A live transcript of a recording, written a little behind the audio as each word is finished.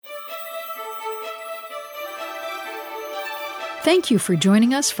Thank you for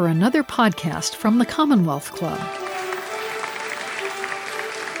joining us for another podcast from the Commonwealth Club.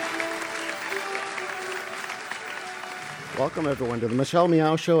 Welcome, everyone, to the Michelle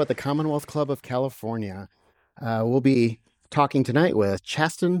Meow Show at the Commonwealth Club of California. We'll be talking tonight with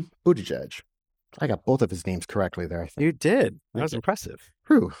Chasten Buttigieg. I got both of his names correctly there, I think. You did. That was impressive.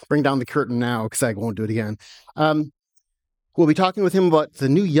 Whew. Bring down the curtain now, because I won't do it again. We'll be talking with him about the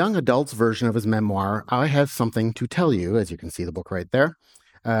new young adults version of his memoir, I Have Something to Tell You, as you can see the book right there,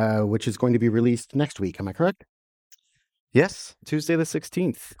 which is going to be released next week. Am I correct? Yes, Tuesday the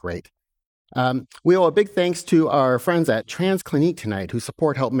 16th. Great. We owe a big thanks to our friends at Trans Clinique tonight, whose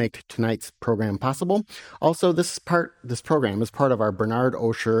support helped make tonight's program possible. Also, this program is part of our Bernard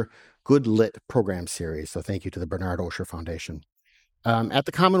Osher Good Lit program series, so thank you to the Bernard Osher Foundation. At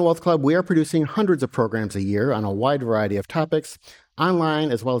the Commonwealth Club, we are producing hundreds of programs a year on a wide variety of topics,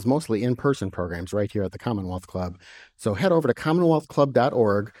 online as well as mostly in-person programs right here at the Commonwealth Club. So head over to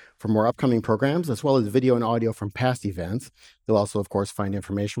commonwealthclub.org for more upcoming programs, as well as video and audio from past events. You'll also, of course, find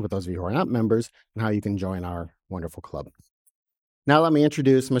information for those of you who are not members on how you can join our wonderful club. Now let me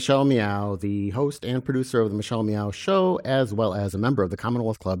introduce Michelle Meow, the host and producer of the Michelle Meow Show, as well as a member of the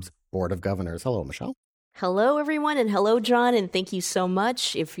Commonwealth Club's Board of Governors. Hello, Michelle. Hello, everyone, and hello, John, and thank you so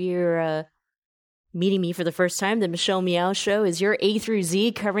much. If you're meeting me for the first time, the Michelle Meow Show is your A through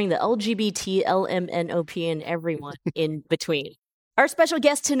Z covering the LGBT, LMNOP, and everyone in between. Our special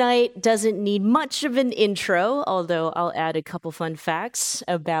guest tonight doesn't need much of an intro, although I'll add a couple fun facts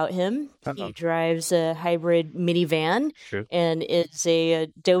about him. He drives a hybrid minivan and is a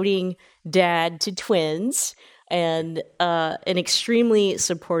doting dad to twins and an extremely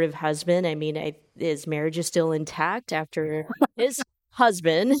supportive husband. I mean, his marriage is still intact after his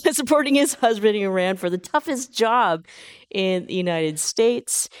husband, supporting his husband who ran for the toughest job in the United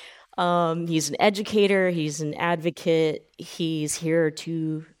States. He's an educator. He's an advocate. He's here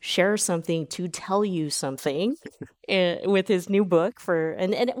to share something, to tell you something with his new book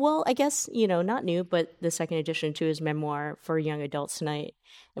well, I guess, not new, but the second edition to his memoir for young adults tonight.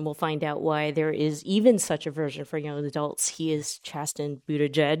 And we'll find out why there is even such a version for young adults. He is Chasten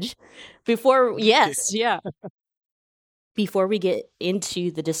Buttigieg. Before we get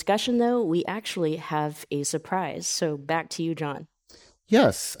into the discussion, though, we actually have a surprise. So back to you, John.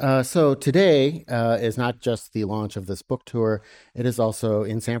 Yes. So today is not just the launch of this book tour. It is also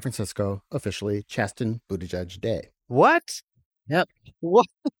in San Francisco, officially Chasten Buttigieg Day. What? Yep. What?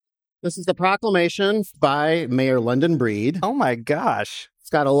 This is the proclamation by Mayor London Breed. Oh, my gosh. It's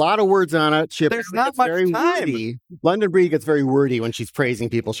got a lot of words on it. There's not much time. Wordy. London Breed gets very wordy when she's praising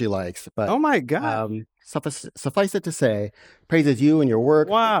people she likes. But oh, my God. Suffice it to say, praises you and your work.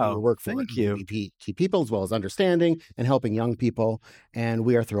 Wow. Your work for LGBT people, as well as understanding and helping young people. And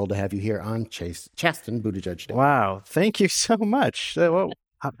we are thrilled to have you here on Chasten Buttigieg Day. Wow. Thank you so much.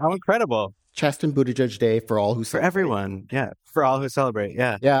 How incredible. Chasten Buttigieg Day for all who celebrate. For everyone. Yeah. For all who celebrate.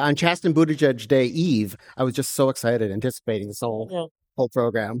 Yeah. Yeah. On Chasten Buttigieg Day Eve, I was just so excited, anticipating this whole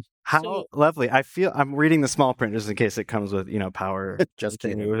program. How lovely. I feel I'm reading the small print just in case it comes with, power. Just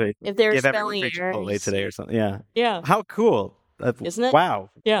kidding. If there's spelling errors. Today or something. Yeah. Yeah. How cool. Isn't it? Wow.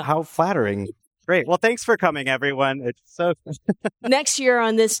 Yeah. How flattering. Great. Well, thanks for coming, everyone. It's so... Next year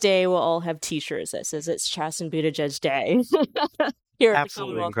on this day, we'll all have T-shirts that says it's Chasten Buttigieg Day. Here at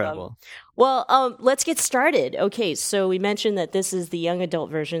Absolutely incredible. Well, let's get started. Okay, so we mentioned that this is the young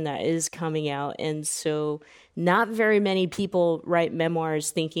adult version that is coming out, and so not very many people write memoirs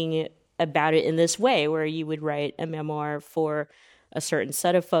thinking about it in this way, where you would write a memoir for a certain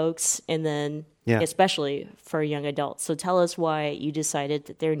set of folks, and then especially for young adults. So tell us why you decided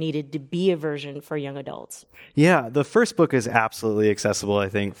that there needed to be a version for young adults. Yeah, the first book is absolutely accessible, I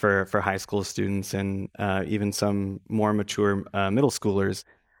think, for high school students and even some more mature middle schoolers.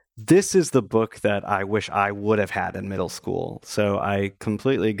 This is the book that I wish I would have had in middle school. So I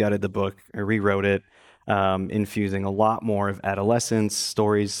completely gutted the book, I rewrote it, infusing a lot more of adolescence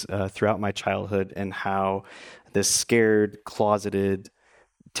stories throughout my childhood and how this scared, closeted,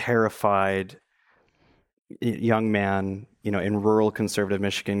 terrified young man, in rural conservative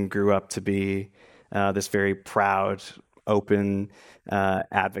Michigan grew up to be this very proud, open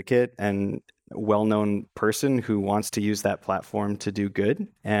advocate and well-known person who wants to use that platform to do good.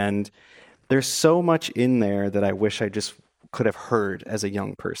 And there's so much in there that I wish I just could have heard as a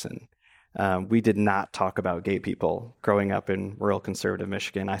young person. We did not talk about gay people growing up in rural conservative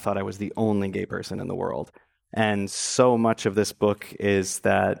Michigan. I thought I was the only gay person in the world. And so much of this book is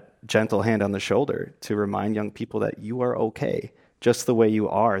that gentle hand on the shoulder to remind young people that you are okay, just the way you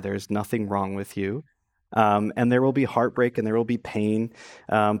are. There's nothing wrong with you. And there will be heartbreak and there will be pain,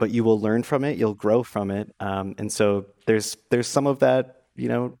 but you will learn from it. You'll grow from it. And so there's some of that,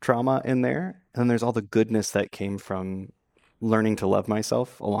 trauma in there. And there's all the goodness that came from learning to love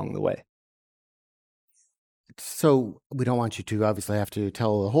myself along the way. So we don't want you to obviously have to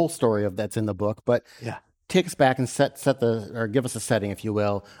tell the whole story of that's in the book, but Yeah. take us back and give us a setting, if you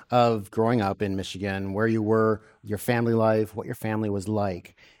will, of growing up in Michigan, where you were, your family life, what your family was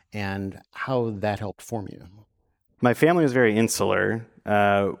like, and how that helped form you. My family was very insular.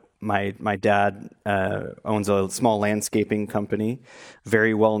 My dad owns a small landscaping company,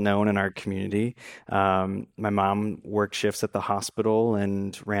 very well known in our community. My mom worked shifts at the hospital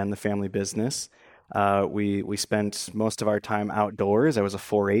and ran the family business. We spent most of our time outdoors. I was a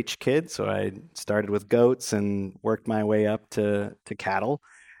 4-H kid, so I started with goats and worked my way up to cattle.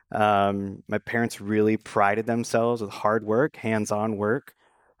 My parents really prided themselves with hard work, hands-on work,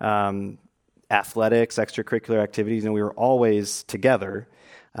 athletics, extracurricular activities, and we were always together.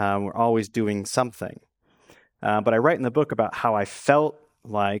 We're always doing something. But I write in the book about how I felt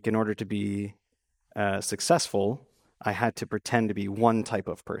like in order to be successful, I had to pretend to be one type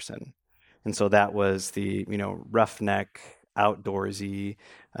of person. And so that was the, roughneck, outdoorsy,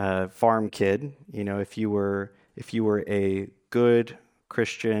 farm kid. If you were a good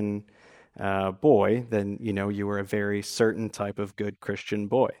Christian boy, then, you were a very certain type of good Christian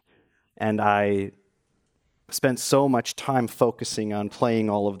boy. And I spent so much time focusing on playing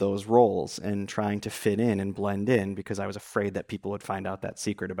all of those roles and trying to fit in and blend in because I was afraid that people would find out that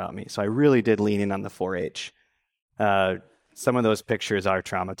secret about me. So I really did lean in on the 4-H. Some of those pictures are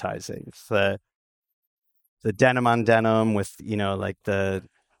traumatizing. It's the denim on denim with, like the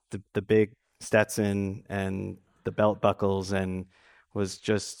big Stetson and the belt buckles, and was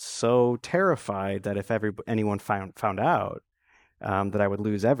just so terrified that if anyone found out, that I would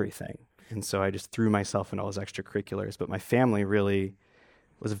lose everything. And so I just threw myself in all those extracurriculars. But my family really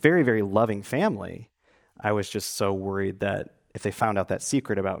was a very, very loving family. I was just so worried that if they found out that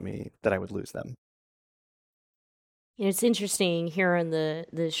secret about me, that I would lose them. It's interesting here on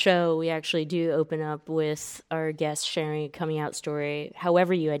the show, we actually do open up with our guests sharing a coming out story,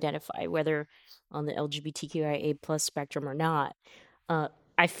 however you identify, whether on the LGBTQIA plus spectrum or not.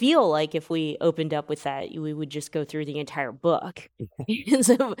 I feel like if we opened up with that, we would just go through the entire book. And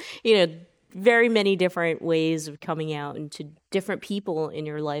so, very many different ways of coming out and to different people in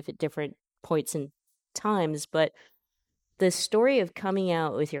your life at different points and times. But the story of coming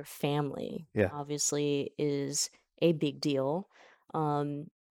out with your family, obviously, is a big deal.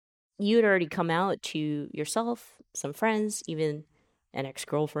 You had already come out to yourself, some friends, even an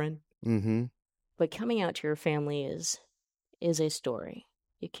ex-girlfriend. Mm-hmm. But coming out to your family is a story.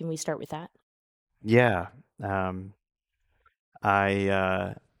 Can we start with that? Yeah.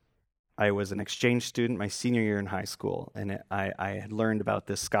 I was an exchange student my senior year in high school, and I had learned about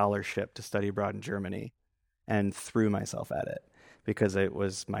this scholarship to study abroad in Germany and threw myself at it because it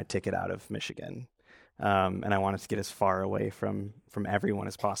was my ticket out of Michigan. And I wanted to get as far away from everyone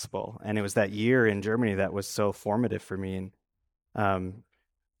as possible. And it was that year in Germany that was so formative for me, and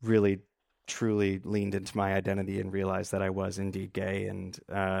really, truly leaned into my identity and realized that I was indeed gay. And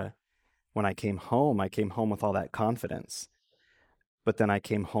when I came home with all that confidence. But then I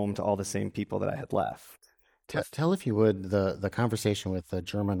came home to all the same people that I had left. Tell, if you would, the conversation with the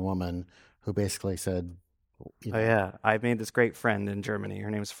German woman who basically said, Oh, yeah. I made this great friend in Germany.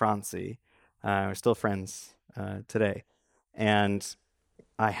 Her name is Franzi. We're still friends today. And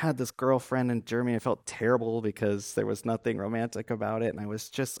I had this girlfriend in Germany. I felt terrible because there was nothing romantic about it. And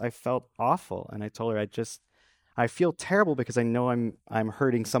I felt awful. And I told her, I feel terrible because I know I'm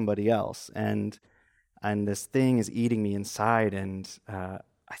hurting somebody else. And this thing is eating me inside. And I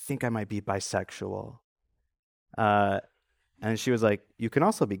think I might be bisexual. And she was like, you can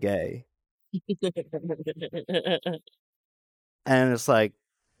also be gay. And it's like,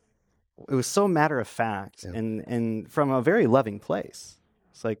 it was so matter of fact, and from a very loving place.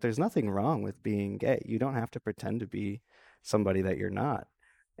 It's like, there's nothing wrong with being gay. You don't have to pretend to be somebody that you're not.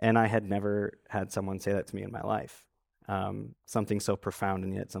 And I had never had someone say that to me in my life. Something so profound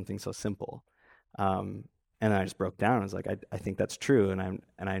and yet something so simple. And I just broke down. I was like, I think that's true. And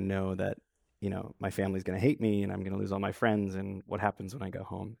I know that, my family's going to hate me and I'm going to lose all my friends, and what happens when I go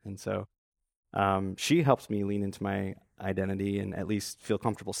home. And so she helps me lean into my identity and at least feel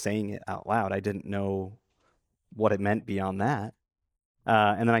comfortable saying it out loud. I didn't know what it meant beyond that.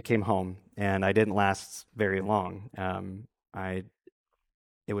 And then I came home, and I didn't last very long.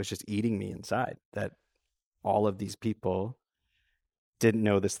 It was just eating me inside that all of these people didn't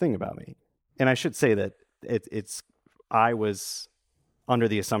know this thing about me. And I should say that I was under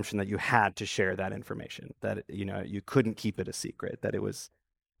the assumption that you had to share that information, that, you couldn't keep it a secret, that it was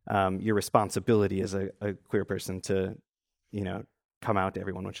your responsibility as a queer person to, come out to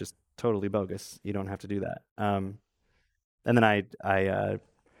everyone, which is totally bogus. You don't have to do that. And then I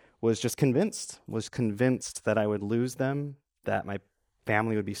was just convinced that I would lose them, that my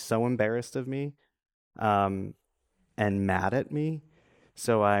family would be so embarrassed of me and mad at me.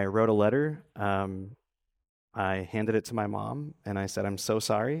 So I wrote a letter. I handed it to my mom, and I said, "I'm so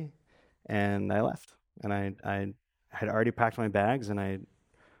sorry," and I left. And I had already packed my bags, and I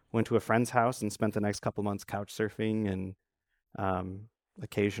went to a friend's house and spent the next couple months couch surfing and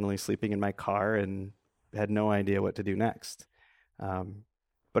occasionally sleeping in my car, and had no idea what to do next.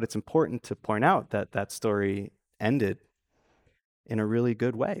 But it's important to point out that that story ended in a really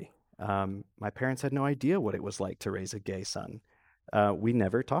good way. My parents had no idea what it was like to raise a gay son. We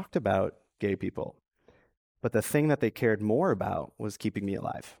never talked about gay people. But the thing that they cared more about was keeping me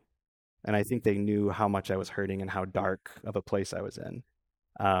alive. And I think they knew how much I was hurting and how dark of a place I was in.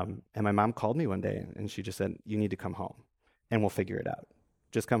 And my mom called me one day, and she just said, "You need to come home, and we'll figure it out.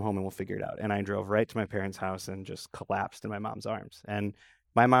 Just come home and we'll figure it out." And I drove right to my parents' house and just collapsed in my mom's arms. And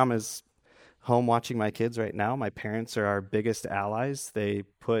my mom is home watching my kids right now. My parents are our biggest allies. They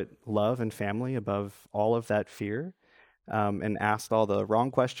put love and family above all of that fear. And asked all the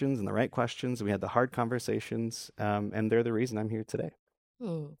wrong questions and the right questions. And we had the hard conversations, and they're the reason I'm here today.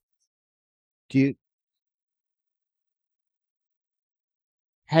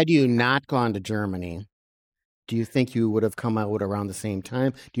 Had you not gone to Germany, do you think you would have come out around the same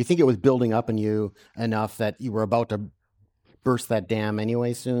time? Do you think it was building up in you enough that you were about to burst that dam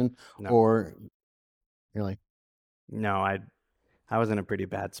anyway soon? No. Or really? No, I was in a pretty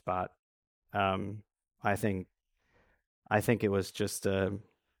bad spot. I think it was just,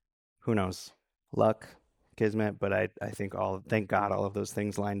 who knows, luck, kismet, but I think thank God all of those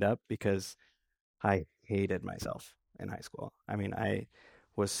things lined up, because I hated myself in high school. I mean, I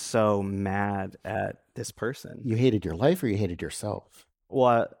was so mad at this person. You hated your life, or you hated yourself?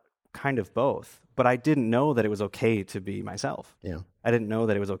 Well, kind of both, but I didn't know that it was okay to be myself. Yeah. I didn't know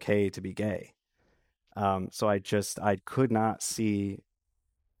that it was okay to be gay. So I could not see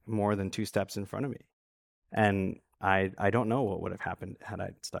more than 2 steps in front of me. And I don't know what would have happened had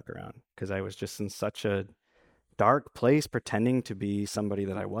I stuck around, because I was just in such a dark place pretending to be somebody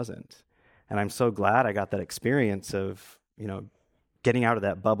that I wasn't. And I'm so glad I got that experience of, getting out of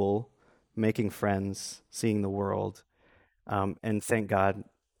that bubble, making friends, seeing the world. And thank God,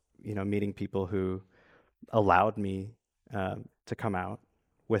 meeting people who allowed me to come out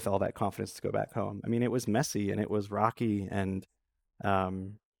with all that confidence to go back home. I mean, it was messy and it was rocky, and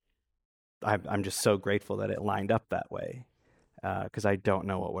I'm just so grateful that it lined up that way, because I don't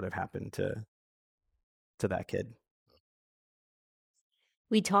know what would have happened to that kid.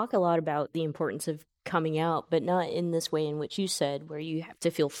 We talk a lot about the importance of coming out, but not in this way in which you said, where you have to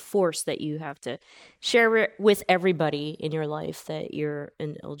feel forced that you have to share with everybody in your life that you're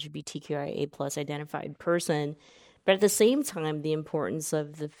an LGBTQIA plus identified person. But at the same time, the importance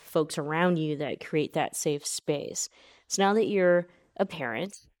of the folks around you that create that safe space. So now that you're a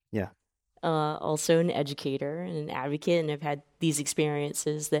parent, yeah, also an educator and an advocate, and have had these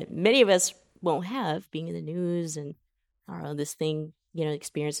experiences that many of us won't have, being in the news and, I don't know, this thing,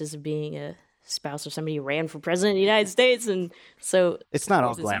 experiences of being a spouse of somebody who ran for president of the United States. And so it's not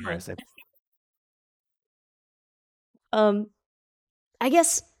all glamorous. I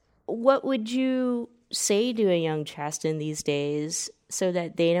guess, what would you say to a young Chasten these days so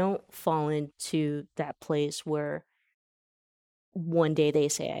that they don't fall into that place where one day they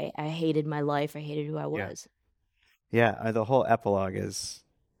say, I hated my life, I hated who I was? Yeah, the whole epilogue is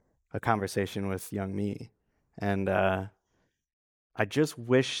a conversation with young me. And I just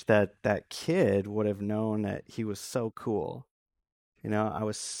wish that kid would have known that he was so cool. I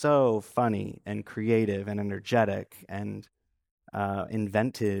was so funny and creative and energetic and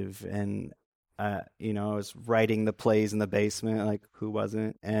inventive, and I was writing the plays in the basement, like, who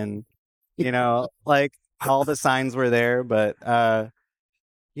wasn't? And like, all the signs were there, but I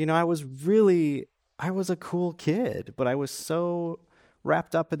was a cool kid, but I was so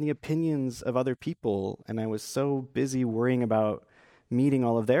wrapped up in the opinions of other people, and I was so busy worrying about meeting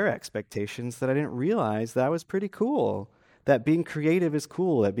all of their expectations that I didn't realize that I was pretty cool, that being creative is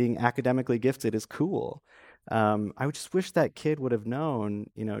cool, that being academically gifted is cool. I just wish that kid would have known,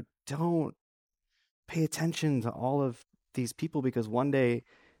 don't pay attention to all of these people, because one day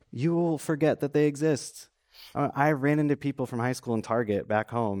you will forget that they exist. I ran into people from high school in Target back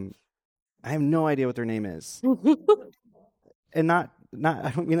home. I have no idea what their name is. And not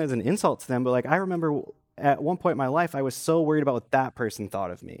I don't mean it as an insult to them, but like, I remember at one point in my life, I was so worried about what that person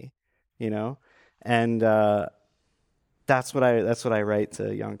thought of me, and that's what I write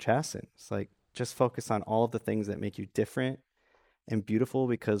to young Chasten. It's like, just focus on all of the things that make you different and beautiful,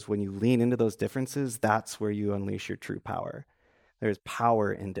 because when you lean into those differences, that's where you unleash your true power. There's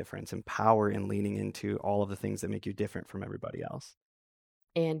power in difference and power in leaning into all of the things that make you different from everybody else.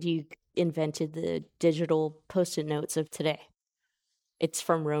 And you invented the digital Post-it notes of today. It's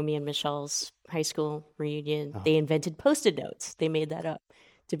from Romy and Michelle's high school reunion. They invented Post-it notes. They made that up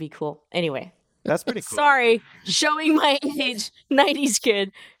to be cool. Anyway. That's pretty cool. Sorry, showing my age, 90s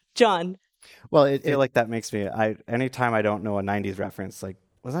kid. John. Well, I feel like that makes me, anytime I don't know a 90s reference, like,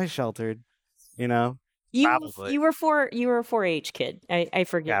 was I sheltered? Probably. You were a 4-H kid. I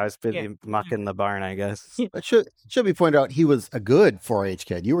forget. Yeah, I was busy mucking the barn, I guess. It should be pointed out he was a good 4-H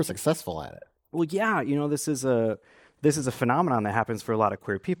kid. You were successful at it. Well, yeah, this is a phenomenon that happens for a lot of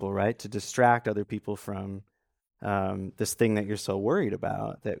queer people, right? To distract other people from this thing that you're so worried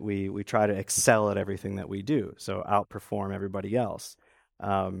about, that we try to excel at everything that we do, so outperform everybody else.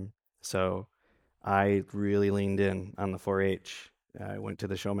 So I really leaned in on the 4-H. I went to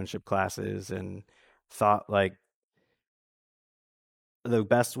the showmanship classes and thought, like, the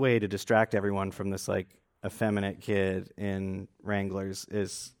best way to distract everyone from this, like, effeminate kid in Wranglers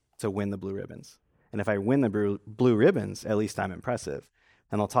is to win the blue ribbons. And if I win the blue ribbons, at least I'm impressive.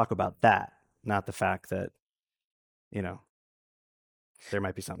 And I'll talk about that, not the fact that, there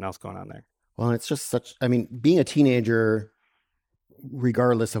might be something else going on there. Well, it's just being a teenager,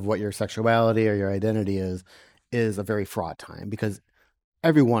 regardless of what your sexuality or your identity is a very fraught time, because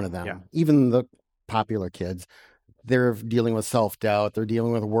every one of them, even the popular kids, they're dealing with self-doubt, they're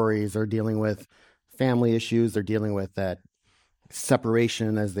dealing with worries, they're dealing with family issues, they're dealing with that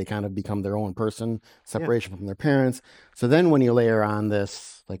separation as they kind of become their own person, separation from their parents. So then when you layer on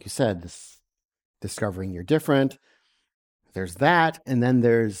this, like you said, this discovering you're different, there's that, and then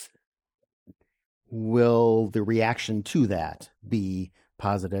there's, will the reaction to that be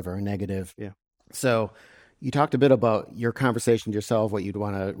positive or negative? Yeah. So you talked a bit about your conversation with yourself, what you'd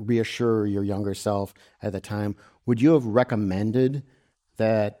want to reassure your younger self at the time. Would you have recommended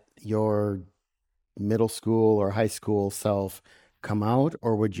that your middle school or high school self come out,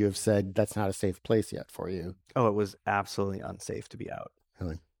 or would you have said that's not a safe place yet for you? Oh, it was absolutely unsafe to be out.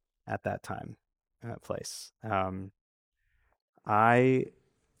 Really? At that time, that place. I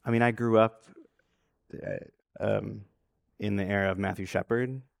grew up in the era of Matthew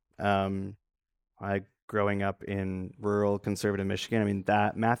Shepard. Growing up in rural conservative Michigan,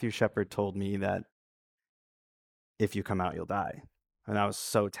 that Matthew Shepard told me that if you come out, you'll die. And I was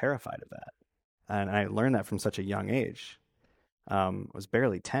so terrified of that. And I learned that from such a young age. I was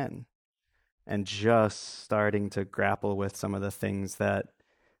barely 10 and just starting to grapple with some of the things that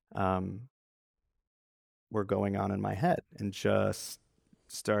were going on in my head, and just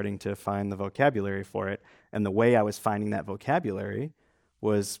starting to find the vocabulary for it. And the way I was finding that vocabulary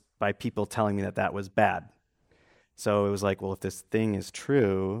was by people telling me that that was bad. So it was like, well, if this thing is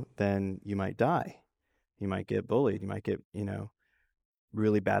true, then you might die. You might get bullied. You might get,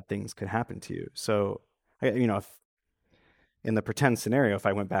 really bad things could happen to you. So, if in the pretend scenario, if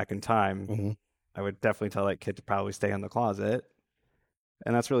I went back in time, I would definitely tell that kid to probably stay in the closet.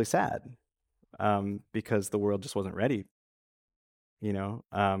 And that's really sad, because the world just wasn't ready, and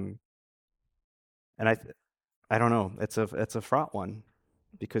I don't know. It's a fraught one,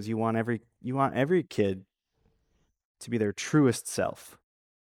 because you want every kid to be their truest self.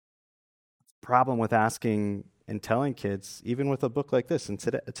 Problem with asking and telling kids, even with a book like this and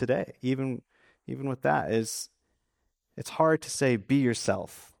today, even with that, is it's hard to say, be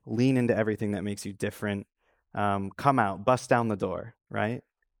yourself, lean into everything that makes you different, come out, bust down the door, right?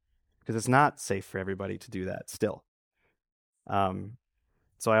 Because it's not safe for everybody to do that still.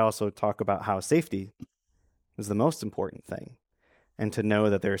 So I also talk about how safety is the most important thing, and to know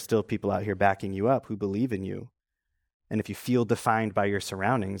that there are still people out here backing you up who believe in you. And if you feel defined by your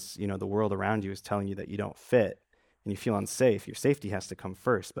surroundings, the world around you is telling you that you don't fit and you feel unsafe, your safety has to come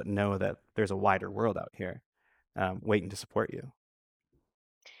first, but know that there's a wider world out here waiting to support you.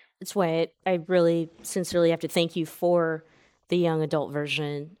 That's why I really sincerely have to thank you for the young adult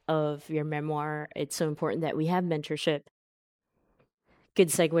version of your memoir. It's so important that we have mentorship. Good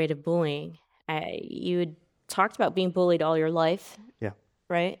segue to bullying. You had talked about being bullied all your life. Yeah.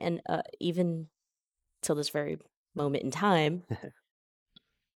 Right? And even till this very moment in time.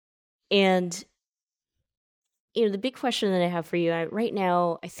 And, the big question that I have for you right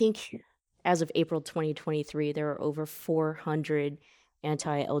now, I think as of April 2023, there are over 400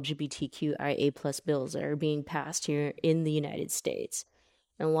 anti-LGBTQIA+ bills that are being passed here in the United States.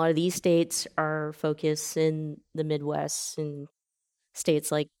 And a lot of these states are focused in the Midwest, in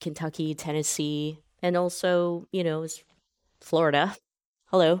states like Kentucky, Tennessee, and also, Florida.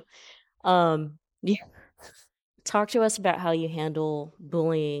 Hello. Yeah. Talk to us about how you handle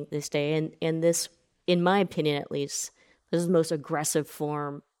bullying this day. And this, in my opinion at least, this is the most aggressive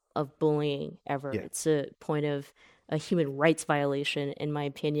form of bullying ever. Yeah. It's a point of a human rights violation, in my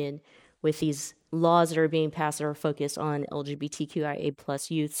opinion, with these laws that are being passed that are focused on LGBTQIA plus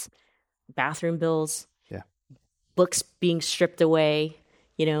youths, bathroom bills, Yeah. books being stripped away,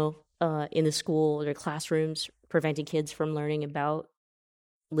 in the school or classrooms, preventing kids from learning about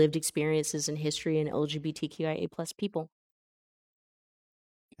lived experiences and history and LGBTQIA plus people.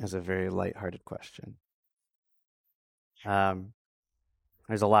 That's a very lighthearted question.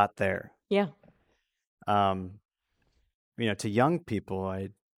 There's a lot there. Yeah. To young people, I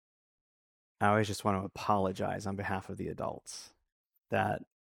always just want to apologize on behalf of the adults that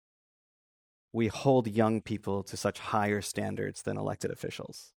we hold young people to such higher standards than elected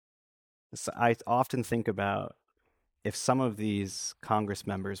officials. So I often think about if some of these Congress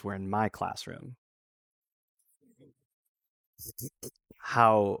members were in my classroom,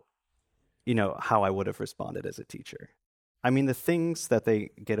 how I would have responded as a teacher. I mean, the things that they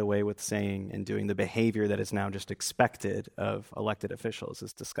get away with saying and doing, the behavior that is now just expected of elected officials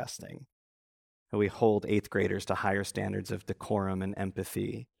is disgusting. We hold 8th graders to higher standards of decorum and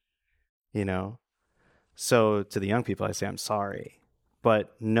empathy, So to the young people, I say, I'm sorry,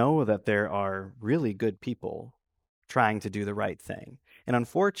 but know that there are really good people trying to do the right thing. And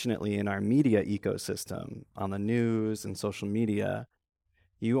unfortunately, in our media ecosystem, on the news and social media,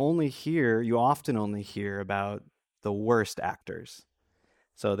 you often only hear about the worst actors.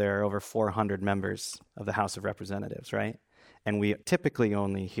 So there are over 400 members of the House of Representatives, right? And we typically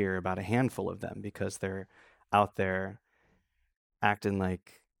only hear about a handful of them because they're out there acting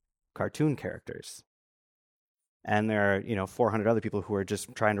like cartoon characters. And there are, 400 other people who are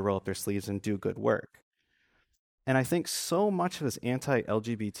just trying to roll up their sleeves and do good work. And I think so much of this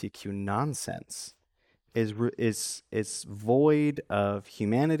anti-LGBTQ nonsense is void of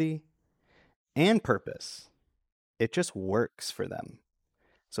humanity and purpose. It just works for them.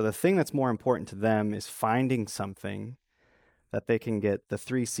 So the thing that's more important to them is finding something that they can get the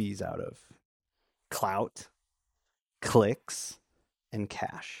 3 C's out of: clout, clicks, and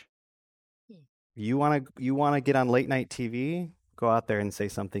cash. You want to get on late night TV? Go out there and say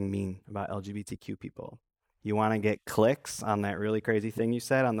something mean about LGBTQ people. You want to get clicks on that really crazy thing you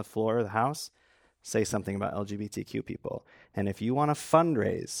said on the floor of the House? Say something about LGBTQ people. And if you want to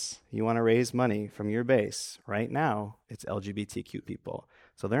fundraise, you want to raise money from your base, right now, it's LGBTQ people.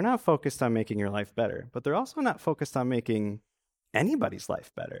 So they're not focused on making your life better, but they're also not focused on making anybody's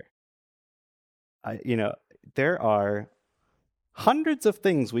life better. There are hundreds of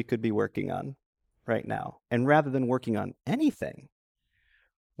things we could be working on right now. And rather than working on anything,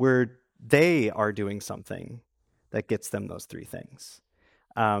 they are doing something that gets them those 3 things.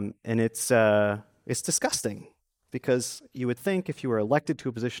 And it's disgusting, because you would think if you were elected to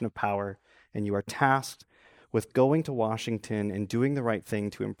a position of power and you are tasked with going to Washington and doing the right thing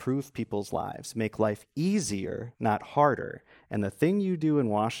to improve people's lives, make life easier, not harder, and the thing you do in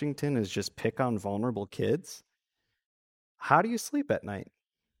Washington is just pick on vulnerable kids, how do you sleep at night?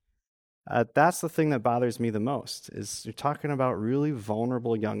 That's the thing that bothers me the most, is you're talking about really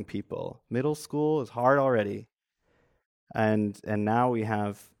vulnerable young people. Middle school is hard already. And now we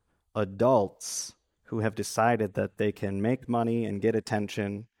have adults who have decided that they can make money and get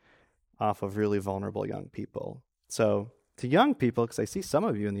attention off of really vulnerable young people. So to young people, because I see some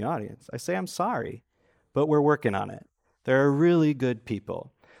of you in the audience, I say I'm sorry, but we're working on it. There are really good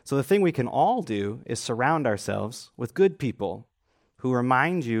people. So the thing we can all do is surround ourselves with good people who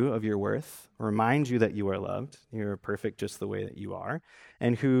remind you of your worth, remind you that you are loved, you're perfect just the way that you are,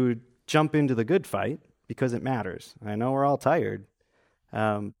 and who jump into the good fight because it matters. I know we're all tired,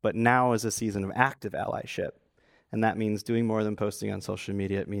 but now is a season of active allyship. And that means doing more than posting on social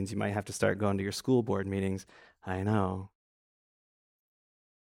media. It means you might have to start going to your school board meetings. I know.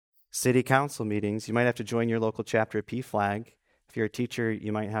 City council meetings. You might have to join your local chapter of PFLAG. If you're a teacher,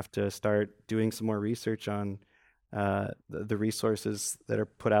 you might have to start doing some more research on the resources that are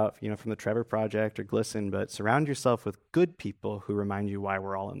put out, from the Trevor Project or GLSEN. But surround yourself with good people who remind you why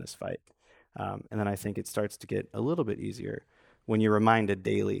we're all in this fight. And then I think it starts to get a little bit easier when you're reminded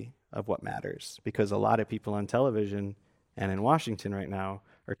daily of what matters, because a lot of people on television and in Washington right now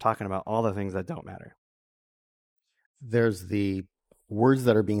are talking about all the things that don't matter. There's the words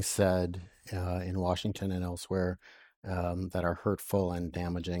that are being said in Washington and elsewhere that are hurtful and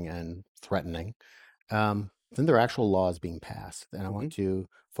damaging and threatening. then there are actual laws being passed. And I want to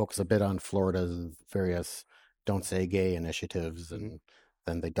focus a bit on Florida's various Don't Say Gay initiatives, and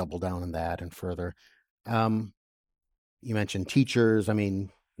then they double down on that and further. You mentioned teachers. I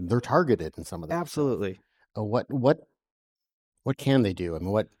mean, they're targeted in some of that. Absolutely. What can they do? I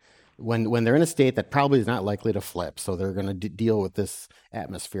mean, when they're in a state that probably is not likely to flip, so they're going to deal with this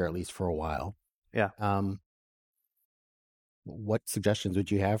atmosphere at least for a while. Yeah. What suggestions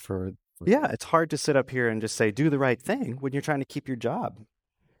would you have for? Yeah, it's hard to sit up here and just say do the right thing when you're trying to keep your job.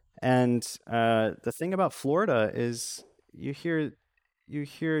 And the thing about Florida is you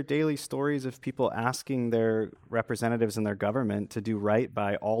hear daily stories of people asking their representatives in their government to do right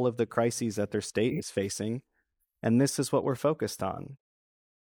by all of the crises that their state is facing. And this is what we're focused on.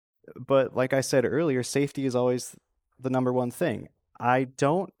 But like I said earlier, safety is always the number one thing.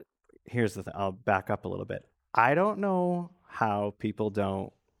 Here's the thing, I'll back up a little bit. I don't know how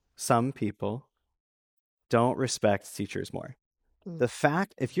some people don't respect teachers more. The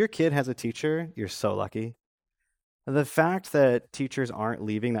fact, if your kid has a teacher, you're so lucky. The fact that teachers aren't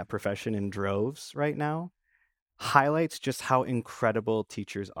leaving that profession in droves right now highlights just how incredible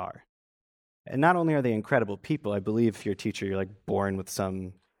teachers are. And not only are they incredible people, I believe if you're a teacher, you're like born with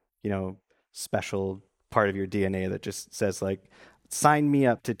some, special part of your DNA that just says like, sign me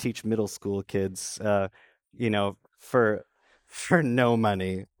up to teach middle school kids, for no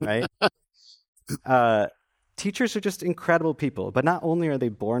money, right? Teachers are just incredible people, but not only are they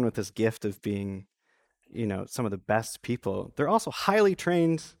born with this gift of being, some of the best people, they're also highly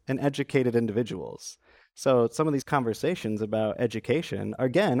trained and educated individuals. So some of these conversations about education,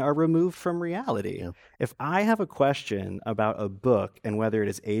 again, are removed from reality. Yeah. If I have a question about a book and whether it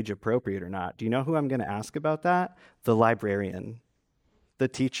is age appropriate or not, do you know who I'm going to ask about that? The librarian, the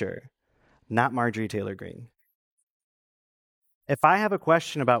teacher, not Marjorie Taylor Greene. If I have a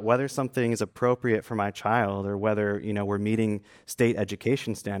question about whether something is appropriate for my child or whether, we're meeting state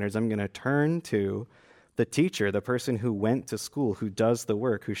education standards, I'm going to turn to the teacher, the person who went to school, who does the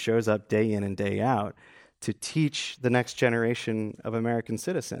work, who shows up day in and day out to teach the next generation of American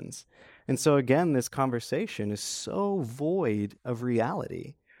citizens. And so again, this conversation is so void of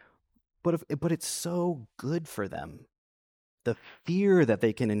reality, but it's so good for them. The fear that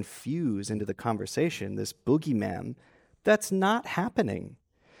they can infuse into the conversation, this boogeyman, that's not happening.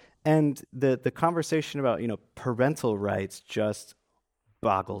 And the conversation about, parental rights just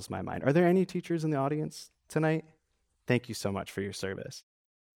boggles my mind. Are there any teachers in the audience tonight? Thank you so much for your service.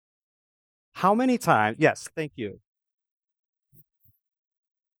 How many times? Yes, thank you.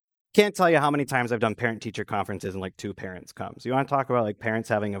 Can't tell you how many times I've done parent-teacher conferences and like 2 parents come. So you want to talk about like parents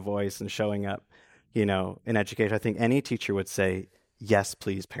having a voice and showing up, in education? I think any teacher would say, yes,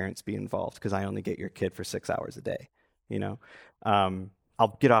 please, parents be involved because I only get your kid for 6 hours a day.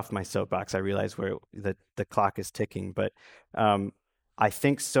 I'll get off my soapbox. I realize where the clock is ticking, but I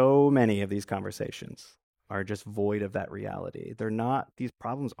think so many of these conversations are just void of that reality. These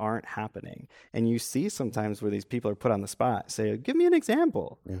problems aren't happening. And you see sometimes where these people are put on the spot, say, give me an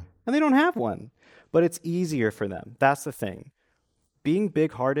example. Yeah. And they don't have one, but it's easier for them. That's the thing. Being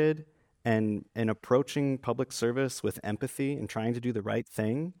big-hearted and approaching public service with empathy and trying to do the right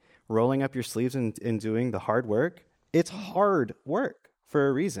thing, rolling up your sleeves and doing the hard work, it's hard work for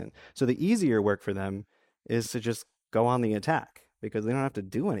a reason. So the easier work for them is to just go on the attack because they don't have to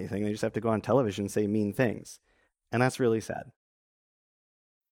do anything. They just have to go on television and say mean things. And that's really sad.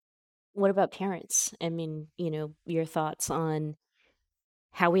 What about parents? I mean, your thoughts on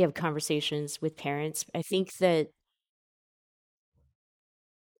how we have conversations with parents. I think that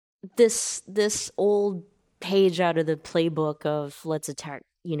this old page out of the playbook of let's attack,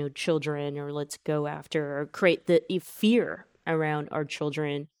 children, or let's go after or create the fear around our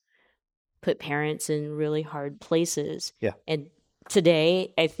children, put parents in really hard places. Yeah. And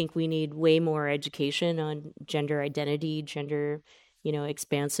today, I think we need way more education on gender identity, gender,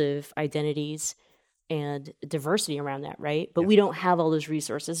 expansive identities, and diversity around that, right? But we don't have all those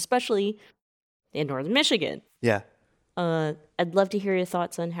resources, especially in Northern Michigan. Yeah. I'd love to hear your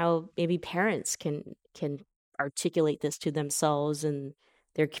thoughts on how maybe parents can articulate this to themselves and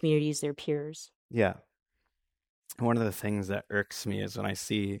their communities, their peers. Yeah. One of the things that irks me is when I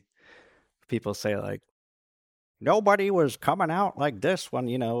see people say like, nobody was coming out like this when,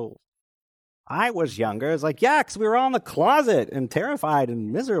 I was younger. It's like, yeah, because we were all in the closet and terrified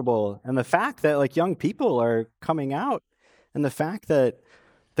and miserable. And the fact that like young people are coming out and the fact that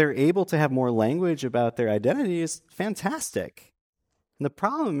they're able to have more language about their identity is fantastic. And the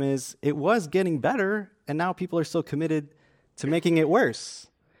problem is it was getting better and now people are so committed to making it worse.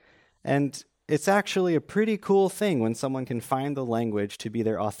 And it's actually a pretty cool thing when someone can find the language to be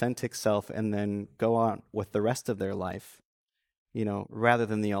their authentic self and then go on with the rest of their life, rather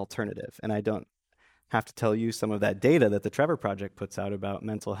than the alternative. And I don't have to tell you some of that data that the Trevor Project puts out about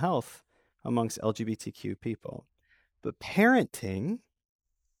mental health amongst LGBTQ people. But parenting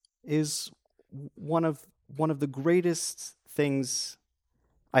is one of the greatest things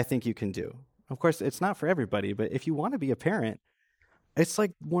I think you can do. Of course, it's not for everybody, but if you want to be a parent, it's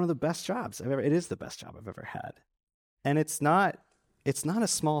like one of the best jobs it is the best job I've ever had. And it's not a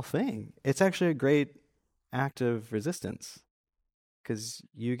small thing. It's actually a great act of resistance, because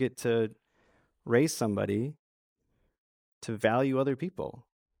you get to raise somebody to value other people.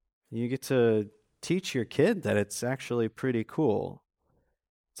 You get to teach your kid that it's actually pretty cool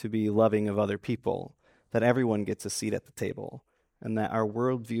to be loving of other people, that everyone gets a seat at the table, and that our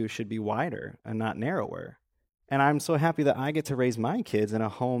worldview should be wider and not narrower. And I'm so happy that I get to raise my kids in a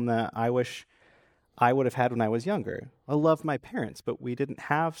home that I wish I would have had when I was younger. I love my parents, but we didn't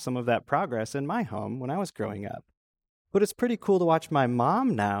have some of that progress in my home when I was growing up. But it's pretty cool to watch my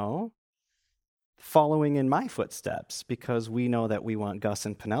mom now following in my footsteps, because we know that we want Gus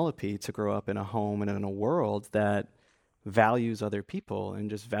and Penelope to grow up in a home and in a world that values other people and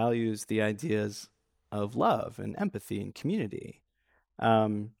just values the ideas of love and empathy and community.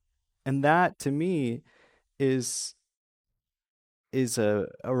 And that, to me, is a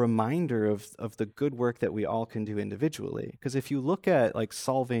reminder of the good work that we all can do individually. Because if you look at like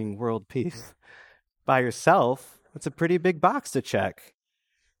solving world peace by yourself, it's a pretty big box to check.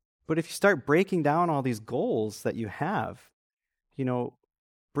 But if you start breaking down all these goals that you have,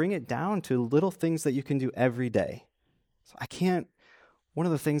 bring it down to little things that you can do every day. So one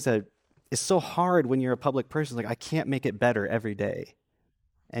of the things that is so hard when you're a public person is like, I can't make it better every day.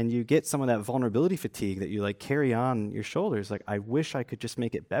 And you get some of that vulnerability fatigue that you like carry on your shoulders. Like, I wish I could just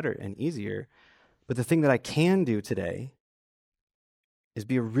make it better and easier. But the thing that I can do today is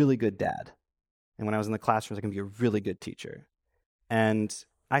be a really good dad. And when I was in the classrooms, I can be a really good teacher. And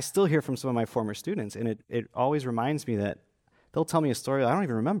I still hear from some of my former students, and it always reminds me that they'll tell me a story I don't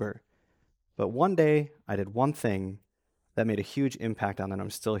even remember. But one day I did one thing that made a huge impact on them. I'm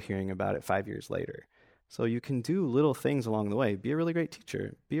still hearing about it 5 years later. So you can do little things along the way. Be a really great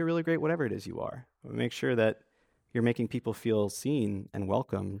teacher. Be a really great whatever it is you are. Make sure that you're making people feel seen and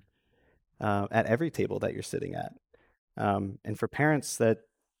welcome at every table that you're sitting at. And for parents, that,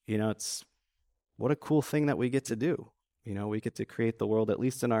 it's what a cool thing that we get to do. We get to create the world, at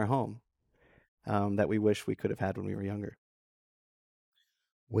least in our home, that we wish we could have had when we were younger.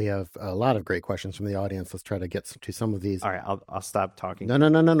 We have a lot of great questions from the audience. Let's try to get to some of these. All right, I'll stop talking. No.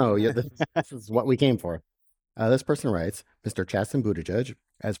 This is what we came for. This person writes, Mr. Chasten Buttigieg,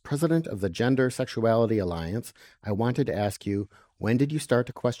 as president of the Gender Sexuality Alliance, I wanted to ask you, when did you start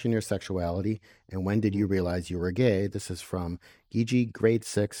to question your sexuality, and when did you realize you were gay? This is from Gigi, grade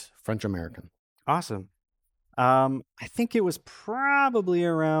 6, French American. Awesome. I think it was probably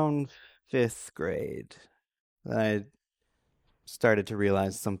around 5th grade that I started to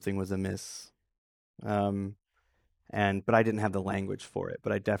realize something was amiss. But I didn't have the language for it,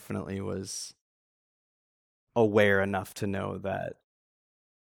 but I definitely was aware enough to know that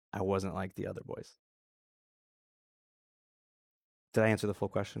I wasn't like the other boys. Did I answer the full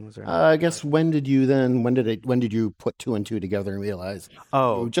question? Was there? I guess when did you put 2 and 2 together and realize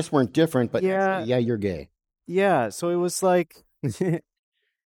you just weren't different, but yeah, you're gay? Yeah. So it was like, there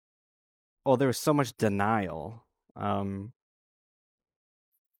was so much denial.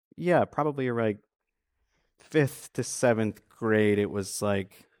 Yeah, probably like 5th to 7th grade, it was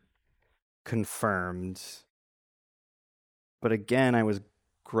like confirmed. But again, I was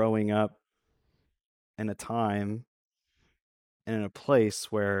growing up in a time and in a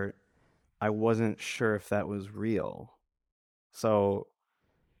place where I wasn't sure if that was real. So,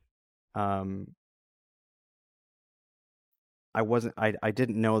 I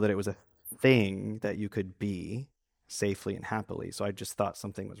didn't know that it was a thing that you could be safely and happily. So I just thought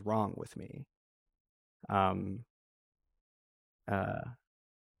something was wrong with me.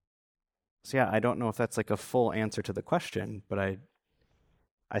 So yeah, I don't know if that's like a full answer to the question, but I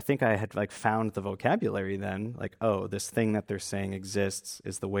think I had like found the vocabulary then, like, oh, this thing that they're saying exists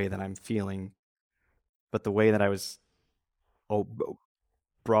is the way that I'm feeling. But the way that I was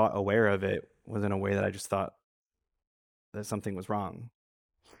brought aware of it was in a way that I just thought that something was wrong.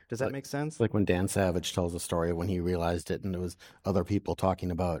 Does that make sense? Like when Dan Savage tells a story of when he realized it, and there was other people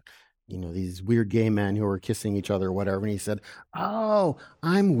talking about, these weird gay men who were kissing each other or whatever, and he said, "Oh,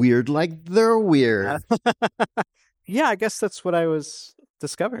 I'm weird like they're weird." Yeah, I guess that's what I was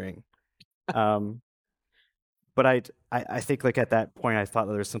discovering. But I think like at that point I thought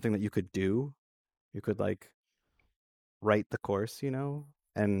that there was something that you could do You could like write the course,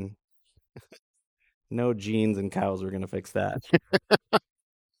 and no genes and cows were going to fix that.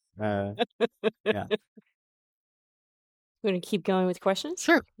 Yeah. We're going to keep going with questions?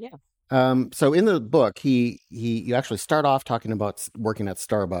 Sure. Yeah. So in the book, you actually start off talking about working at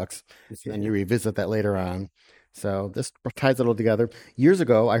Starbucks, and you revisit that later on. So this ties it all together. Years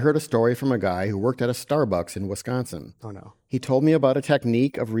ago, I heard a story from a guy who worked at a Starbucks in Wisconsin. Oh, no. He told me about a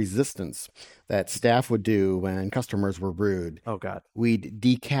technique of resistance that staff would do when customers were rude. Oh, God. We'd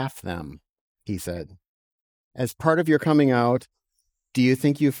decaf them, he said. As part of your coming out, do you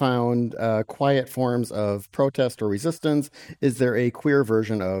think you found quiet forms of protest or resistance? Is there a queer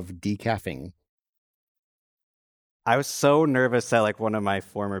version of decaffing? I was so nervous that like one of my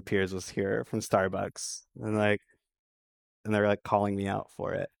former peers was here from Starbucks, and they're like calling me out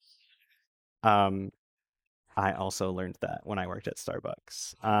for it. I also learned that when I worked at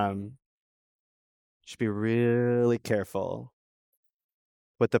Starbucks. Should be really careful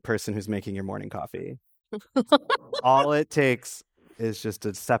with the person who's making your morning coffee. All it takes is just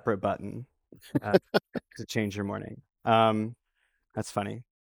a separate button to change your morning. That's funny.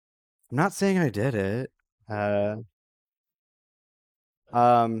 I'm not saying I did it. A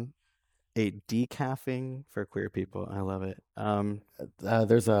decaffing for queer people. I love it.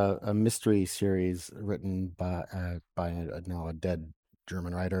 There's a mystery series written by now a dead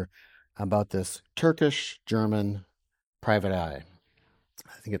German writer about this Turkish-German private eye.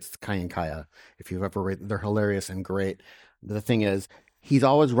 I think it's Kayan Kaya. If you've ever read, they're hilarious and great. The thing is, he's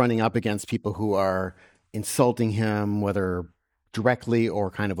always running up against people who are insulting him, whether directly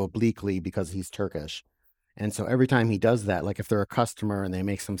or kind of obliquely, because he's Turkish. And so every time he does that, like if they're a customer and they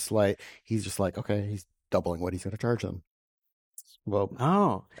make some slight, he's just like, okay, he's doubling what he's going to charge them.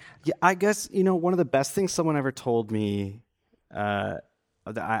 Well, yeah, I guess, one of the best things someone ever told me that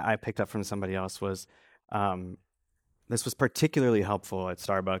I picked up from somebody else was this was particularly helpful at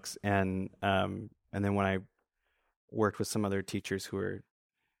Starbucks. And then when I worked with some other teachers who were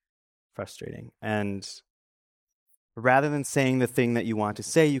frustrating. And rather than saying the thing that you want to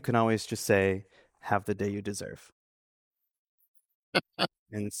say, you can always just say, have the day you deserve.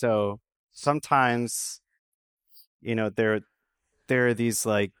 And so sometimes, there are these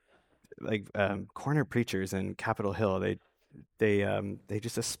like corner preachers in Capitol Hill. They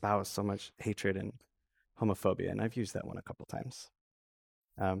just espouse so much hatred and homophobia, and I've used that one a couple times.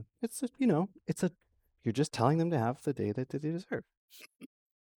 You're just telling them to have the day that they deserve.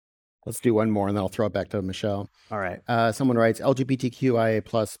 Let's do one more, and then I'll throw it back to Michelle. All right. Someone writes, LGBTQIA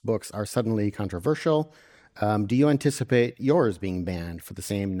plus books are suddenly controversial. Do you anticipate yours being banned for the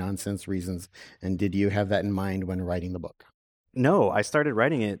same nonsense reasons? And did you have that in mind when writing the book? No, I started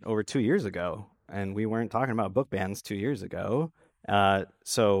writing it over 2 years ago, and we weren't talking about book bans 2 years ago.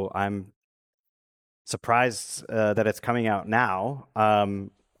 So I'm surprised that it's coming out now.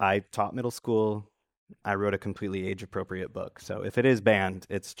 I taught middle school. I wrote a completely age-appropriate book. So if it is banned,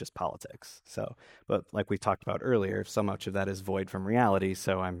 it's just politics. But like we talked about earlier, so much of that is void from reality.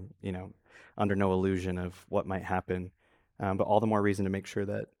 So I'm, under no illusion of what might happen. But all the more reason to make sure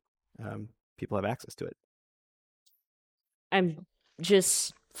that people have access to it. I'm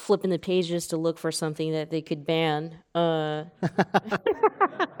just flipping the pages to look for something that they could ban. I'll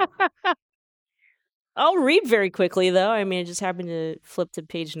read very quickly, though. I mean, I just happened to flip to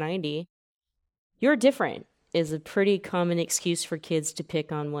page 90. You're different is a pretty common excuse for kids to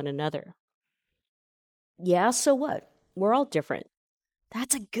pick on one another. Yeah, so what? We're all different.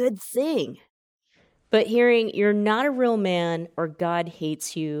 That's a good thing. But hearing you're not a real man or God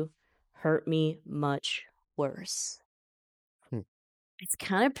hates you hurt me much worse. It's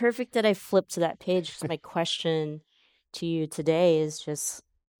kind of perfect that I flipped to that page because my question to you today is just,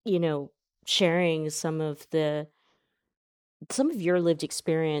 sharing some of your lived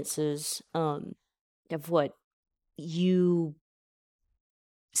experiences of what you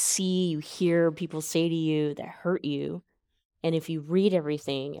see, you hear people say to you that hurt you. And if you read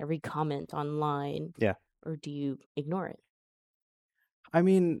everything, every comment online, or do you ignore it? I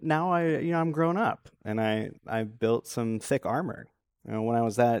mean, now I'm grown up and I built some thick armor. When I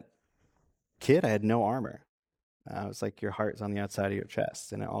was that kid, I had no armor. I was like, your heart's on the outside of your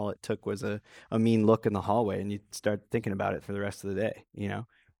chest. And all it took was a mean look in the hallway and you'd start thinking about it for the rest of the day,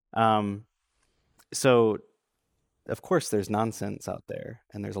 So, of course, there's nonsense out there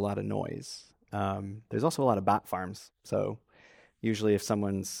and there's a lot of noise. There's also a lot of bot farms. So usually if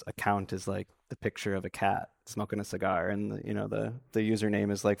someone's account is like the picture of a cat smoking a cigar and the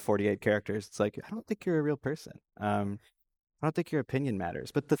username is like 48 characters, it's like, I don't think you're a real person. I don't think your opinion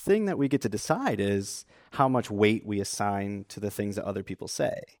matters. But the thing that we get to decide is how much weight we assign to the things that other people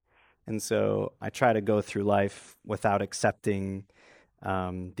say. And so I try to go through life without accepting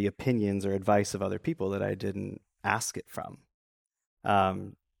the opinions or advice of other people that I didn't ask it from.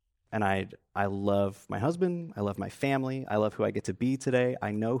 And I love my husband. I love my family. I love who I get to be today.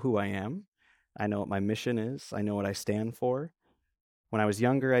 I know who I am. I know what my mission is. I know what I stand for. When I was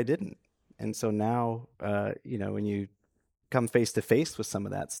younger, I didn't. And so now, when you come face to face with some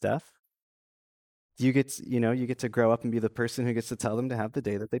of that stuff, you get to grow up and be the person who gets to tell them to have the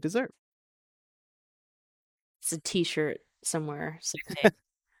day that they deserve. It's a T-shirt somewhere someday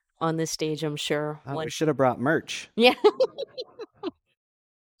on this stage, I'm sure. We should have brought merch. Yeah.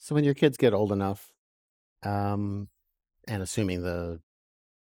 So when your kids get old enough, and assuming the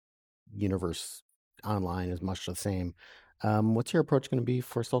universe online is much the same, what's your approach going to be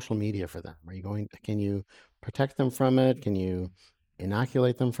for social media for them? Can you protect them from it? Can you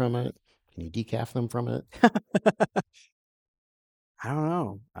inoculate them from it? Can you decaf them from it? I don't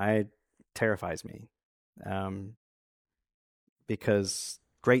know. It terrifies me. Because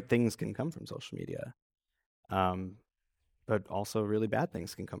great things can come from social media. But also really bad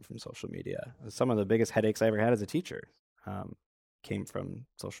things can come from social media. Some of the biggest headaches I ever had as a teacher came from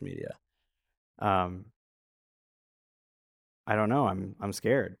social media. I don't know. I'm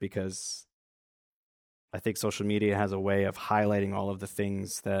scared because I think social media has a way of highlighting all of the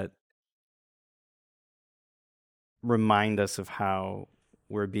things that remind us of how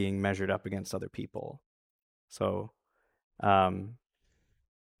we're being measured up against other people. So I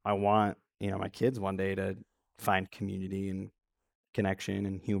want, my kids one day to find community and connection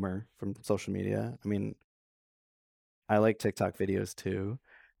and humor from social media. I mean, I like TikTok videos too.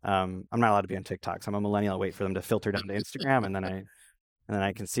 I'm not allowed to be on TikTok, so I'm a millennial. I wait for them to filter down to Instagram, and then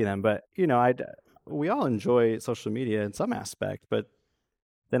I can see them. But we all enjoy social media in some aspect. But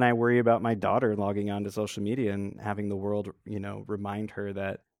then I worry about my daughter logging onto social media and having the world, remind her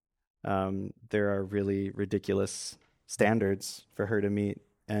that there are really ridiculous standards for her to meet,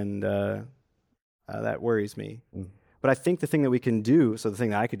 and that worries me. Mm. But I think the thing that we can do, so the thing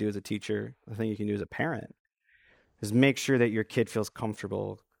that I could do as a teacher, the thing you can do as a parent, is make sure that your kid feels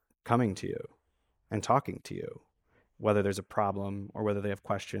comfortable coming to you and talking to you, whether there's a problem or whether they have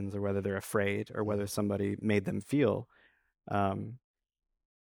questions or whether they're afraid or whether somebody made them feel, in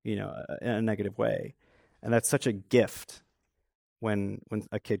a negative way. And that's such a gift when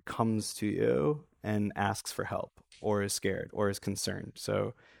a kid comes to you and asks for help or is scared or is concerned.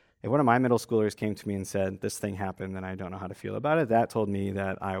 So if one of my middle schoolers came to me and said, this thing happened and I don't know how to feel about it, that told me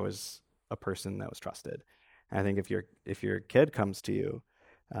that I was a person that was trusted. And I think if your kid comes to you,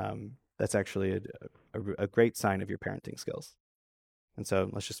 that's actually a great sign of your parenting skills. And so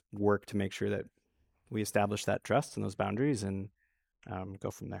let's just work to make sure that we establish that trust and those boundaries and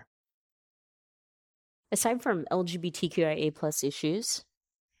go from there. Aside from LGBTQIA plus issues,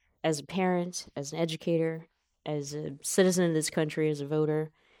 as a parent, as an educator, as a citizen of this country, as a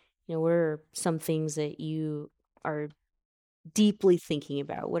voter, what are some things that you are deeply thinking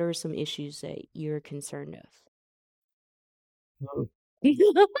about? What are some issues that you're concerned of?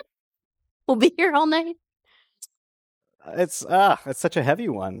 We'll be here all night. It's such a heavy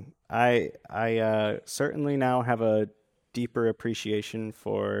one. I certainly now have a deeper appreciation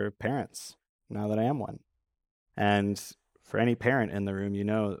for parents now that I am one. And for any parent in the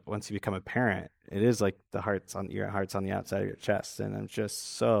room, once you become a parent, it is like your heart's on the outside of your chest. And I'm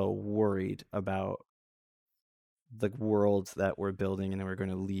just so worried about the world that we're building and that we're going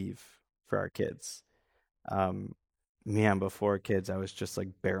to leave for our kids. Before kids, I was just like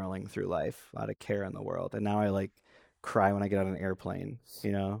barreling through life, a lot of care in the world. And now I cry when I get on an airplane,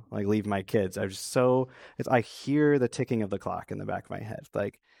 leave my kids. I hear the ticking of the clock in the back of my head.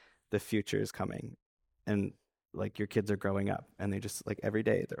 Like the future is coming and your kids are growing up and they just every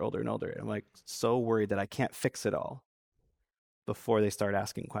day they're older and older. And I'm so worried that I can't fix it all before they start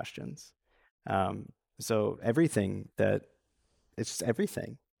asking questions. So it's just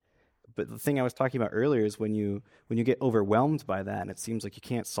everything. But the thing I was talking about earlier is when you get overwhelmed by that and it seems like you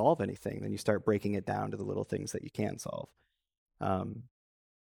can't solve anything, then you start breaking it down to the little things that you can solve.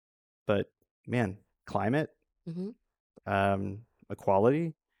 But man, climate,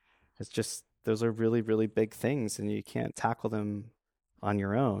 equality, those are really, really big things and you can't tackle them on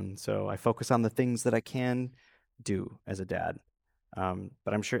your own. So I focus on the things that I can do as a dad.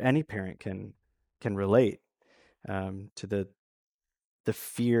 But I'm sure any parent can relate to the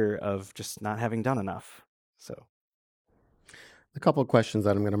fear of just not having done enough. So a couple of questions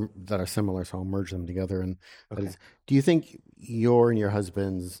that are similar, so I'll merge them together. And okay. Do you think your and your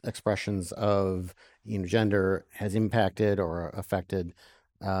husband's expressions of gender has impacted or affected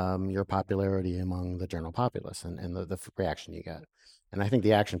your popularity among the general populace and the reaction you get? And I think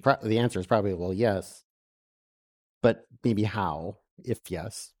the answer is probably, well, yes, but maybe how, if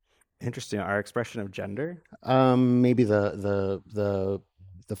yes. Interesting. Our expression of gender? Maybe the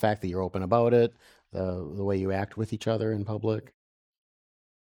fact that you're open about it, the way you act with each other in public.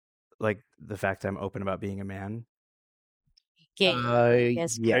 Like the fact that I'm open about being a man? Gay.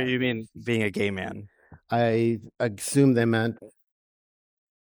 Yes. Yeah. Or you mean being a gay man? I assume they meant.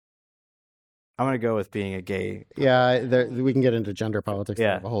 I'm going to go with being a gay. Yeah, we can get into gender politics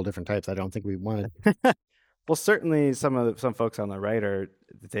Yeah. of a whole different types. I don't think we want to. Well, certainly some folks on the right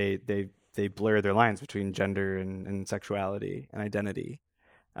they blur their lines between gender and sexuality and identity.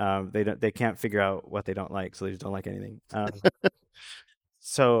 They can't figure out what they don't like, so they just don't like anything.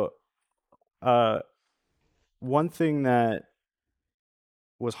 So, one thing that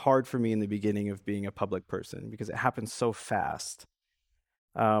was hard for me in the beginning of being a public person, because it happened so fast,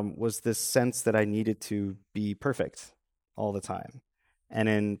 was this sense that I needed to be perfect all the time. And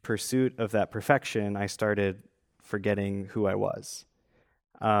in pursuit of that perfection, I started forgetting who I was.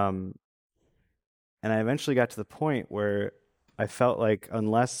 And I eventually got to the point where I felt like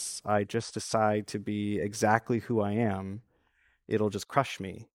unless I just decide to be exactly who I am, it'll just crush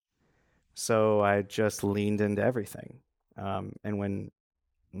me. So I just leaned into everything. And when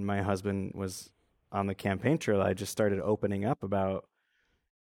my husband was on the campaign trail, I just started opening up about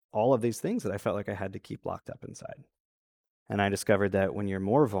all of these things that I felt like I had to keep locked up inside. And I discovered that when you're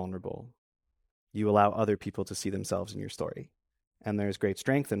more vulnerable, you allow other people to see themselves in your story. And there's great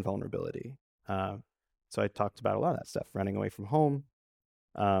strength in vulnerability. So I talked about a lot of that stuff, running away from home.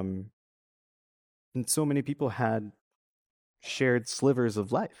 And so many people had shared slivers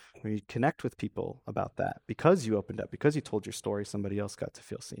of life where you connect with people about that because you opened up, because you told your story, somebody else got to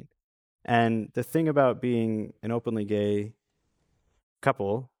feel seen. And the thing about being an openly gay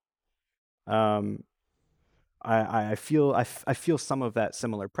couple, I feel some of that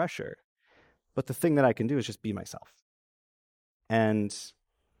similar pressure, but the thing that I can do is just be myself. And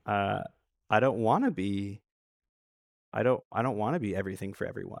I don't want to be everything for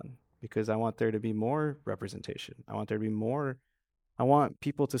everyone, because I want there to be more representation. I want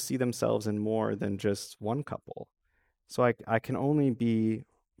people to see themselves in more than just one couple. So I can only be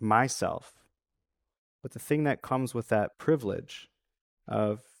myself. But the thing that comes with that privilege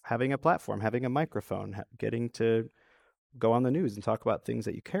of having a platform, having a microphone, getting to go on the news and talk about things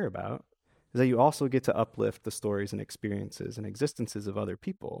that you care about, is that you also get to uplift the stories and experiences and existences of other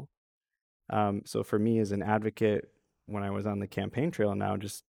people. So for me as an advocate, when I was on the campaign trail, and now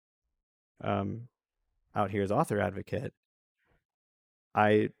just out here as author advocate,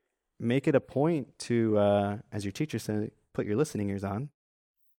 I make it a point to, as your teacher said, put your listening ears on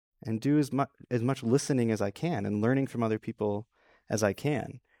and do as much listening as I can and learning from other people as I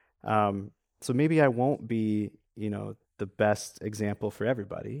can. So maybe I won't be, the best example for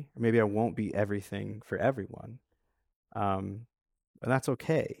everybody, or maybe I won't be everything for everyone. And that's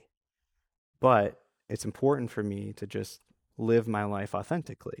okay. But it's important for me to just live my life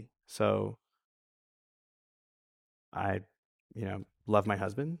authentically. So I, love my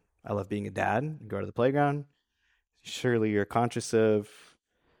husband. I love being a dad. Go to the playground. Surely you're conscious of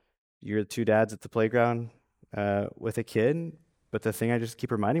you're two dads at the playground with a kid. But the thing I just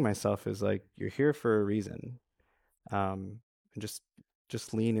keep reminding myself is like, you're here for a reason. And just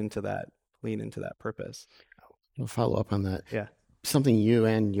lean into that purpose. I'll follow up on that. Yeah. Something you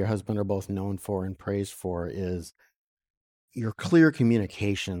and your husband are both known for and praised for is your clear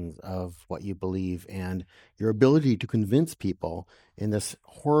communications of what you believe and your ability to convince people in this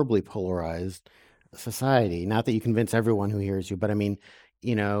horribly polarized society. Not that you convince everyone who hears you, but I mean,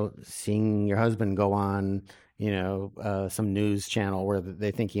 seeing your husband go on, some news channel where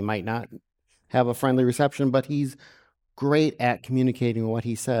they think he might not have a friendly reception, but he's great at communicating what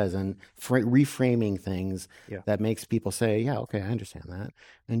he says and reframing things that makes people say, yeah, okay, I understand that.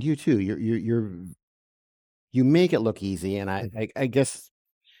 And you too, you make it look easy. And I guess,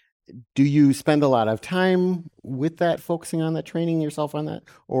 do you spend a lot of time with that, focusing on that, training yourself on that?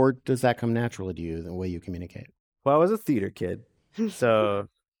 Or does that come naturally to you, the way you communicate? Well, I was a theater kid, so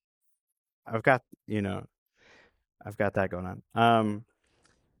I've got that going on.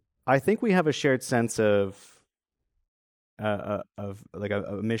 I think we have a shared sense of like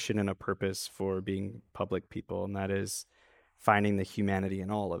a mission and a purpose for being public people, and that is finding the humanity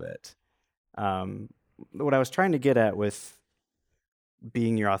in all of it. What I was trying to get at with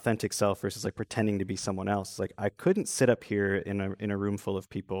being your authentic self versus like pretending to be someone else, like I couldn't sit up here in a room full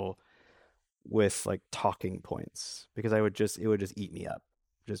of people with like talking points, because it would just eat me up,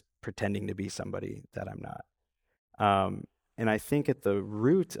 just pretending to be somebody that I'm not. And I think at the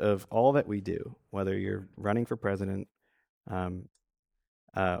root of all that we do, whether you're running for president,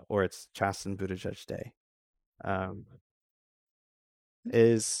 or it's Chasten Buttigieg Day,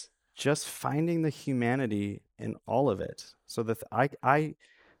 is just finding the humanity in all of it. So that I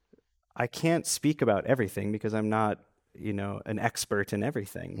can't speak about everything because I'm not, an expert in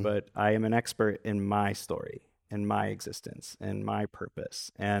everything, but I am an expert in my story, in my existence, and my purpose.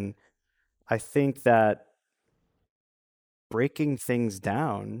 And I think that breaking things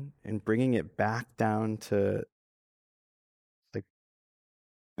down and bringing it back down to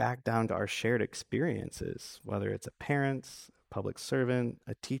our shared experiences, whether it's a parent, a public servant,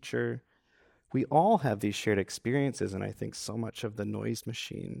 a teacher, we all have these shared experiences. And I think so much of the noise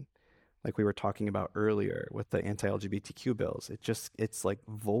machine, like we were talking about earlier with the anti-LGBTQ bills, it's like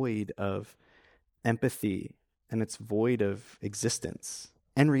void of empathy, and it's void of existence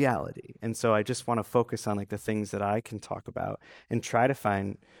and reality. And so I just want to focus on like the things that I can talk about and try to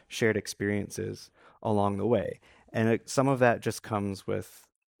find shared experiences along the way. And some of that just comes with,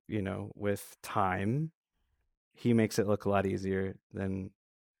 with time. He makes it look a lot easier than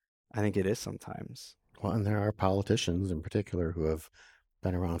I think it is sometimes. Well, and there are politicians in particular who have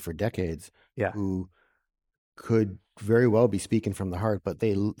been around for decades, who could very well be speaking from the heart, but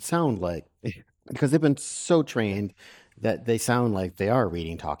they sound like, because they've been so trained that they sound like they are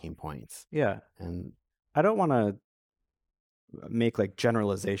reading talking points. Yeah. And I don't want to make like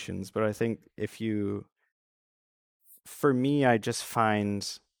generalizations, but I think for me, I just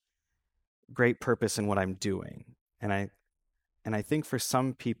find great purpose in what I'm doing. And I think for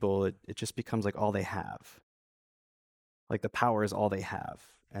some people, it just becomes like all they have. Like the power is all they have.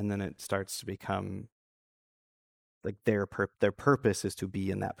 And then it starts to become like their purpose is to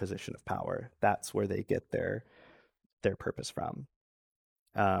be in that position of power. That's where they get their purpose from.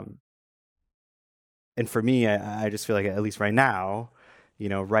 And for me, I just feel like, at least right now,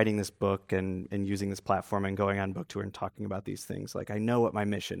 writing this book and using this platform and going on book tour and talking about these things, like I know what my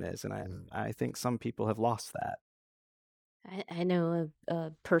mission is. And I think some people have lost that. I know a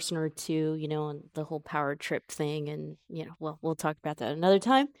person or two, on the whole power trip thing. And, we'll talk about that another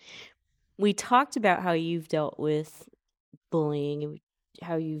time. We talked about how you've dealt with bullying and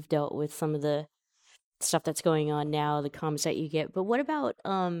how you've dealt with some of the stuff that's going on now, the comments that you get. But what about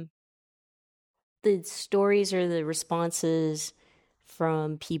the stories or the responses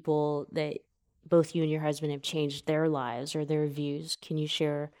from people that both you and your husband have changed their lives or their views? Can you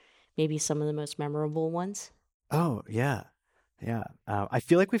share maybe some of the most memorable ones? Oh, yeah. Yeah. I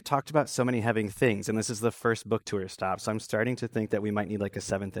feel like we've talked about so many heavy things, and this is the first book tour stop. So I'm starting to think that we might need like a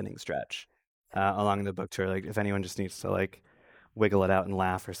 7th inning stretch along the book tour. Like if anyone just needs to like wiggle it out and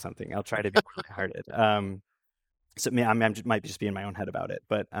laugh or something, I'll try to be hearted. So I might just be in my own head about it,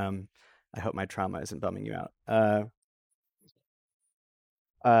 but I hope my trauma isn't bumming you out.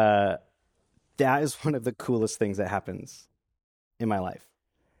 That is one of the coolest things that happens in my life.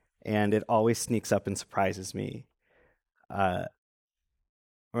 And it always sneaks up and surprises me. When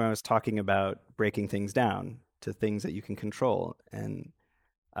I was talking about breaking things down to things that you can control, and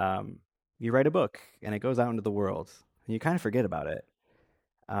you write a book and it goes out into the world and you kind of forget about it.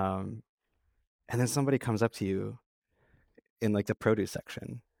 And then somebody comes up to you in like the produce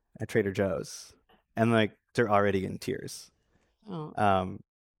section at Trader Joe's and like they're already in tears. Oh.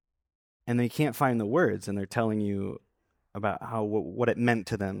 And they can't find the words, and they're telling you about how what it meant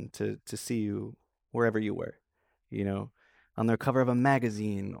to them to see you wherever you were, on the cover of a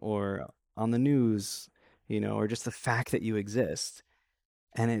magazine or on the news, or just the fact that you exist.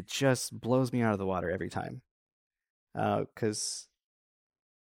 And it just blows me out of the water every time. 'Cause,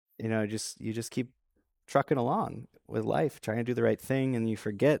 you just keep trucking along with life, trying to do the right thing. And you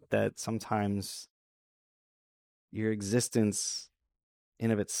forget that sometimes your existence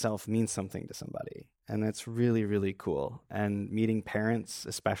in of itself means something to somebody. And that's really, really cool. And meeting parents,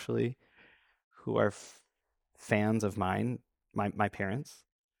 especially, who are fans of my parents,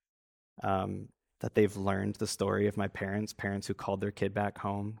 that they've learned the story of my parents who called their kid back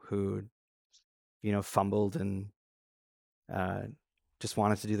home, who, fumbled and just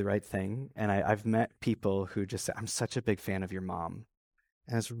wanted to do the right thing. And I've met people who just say, I'm such a big fan of your mom.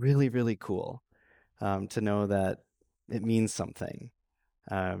 And it's really, really cool to know that it means something.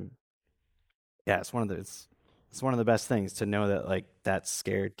 It's one of the best things to know that like that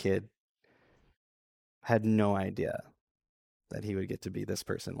scared kid had no idea that he would get to be this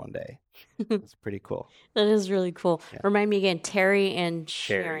person one day. It's pretty cool. That is really cool. Yeah. Remind me again, Terry and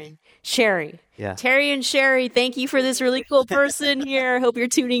Sharon. Sherry. Yeah. Terry and Sherry, thank you for this really cool person here. Hope you're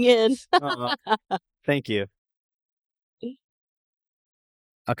tuning in. Thank you.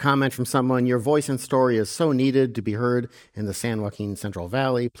 A comment from someone: your voice and story is so needed to be heard in the San Joaquin Central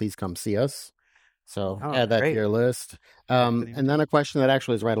Valley. Please come see us. So add that to your list. And then a question that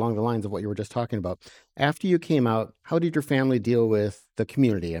actually is right along the lines of what you were just talking about. After you came out, how did your family deal with the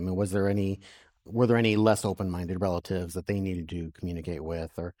community? I mean, were there any less open-minded relatives that they needed to communicate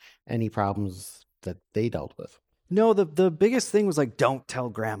with, or any problems that they dealt with? No, the biggest thing was like, don't tell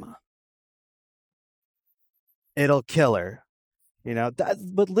grandma. It'll kill her.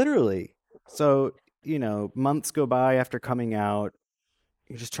 But literally. So, months go by after coming out.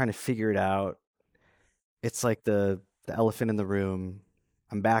 You're just trying to figure it out. It's like the elephant in the room.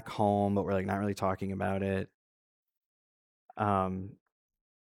 I'm back home, but we're like not really talking about it. And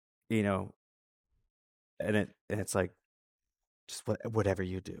it's like, just whatever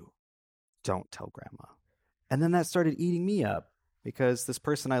you do, don't tell grandma. And then that started eating me up because this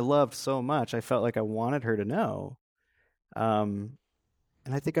person I loved so much, I felt like I wanted her to know. And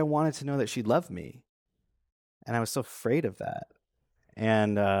I think I wanted to know that she loved me. And I was so afraid of that.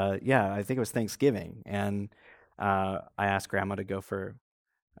 And I think it was Thanksgiving. And I asked grandma to go for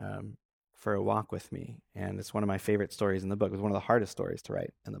a walk with me. And it's one of my favorite stories in the book. It was one of the hardest stories to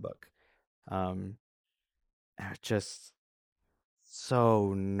write in the book. I was just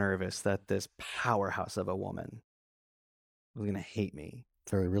so nervous that this powerhouse of a woman was going to hate me.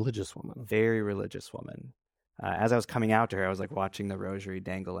 Very religious woman. Very religious woman. As I was coming out to her, I was like watching the rosary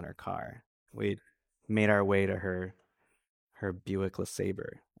dangle in her car. We made our way to her Buick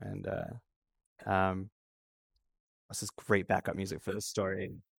LeSabre, and this is great backup music for this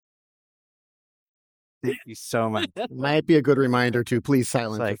story. Thank you so much. Might be a good reminder to please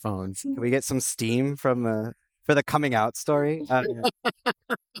silence your phones. Can we get some steam for the coming out story? And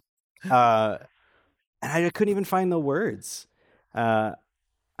I couldn't even find the words. I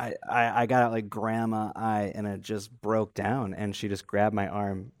got out like grandma, and it just broke down. And she just grabbed my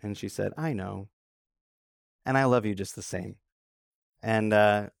arm and she said, "I know, and I love you just the same." And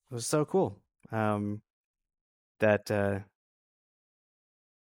it was so cool that I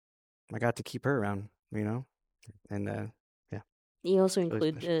got to keep her around, and yeah. You also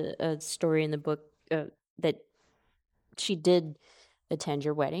include a story in the book that she did attend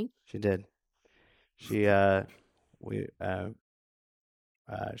your wedding. She did. Her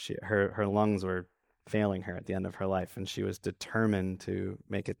lungs were failing her at the end of her life, and she was determined to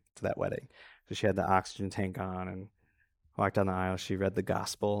make it to that wedding. So she had the oxygen tank on and walked down the aisle. She read the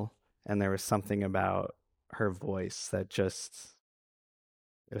gospel, and there was something about her voice that just,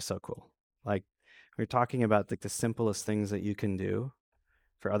 it was so cool. Like, we're talking about like the simplest things that you can do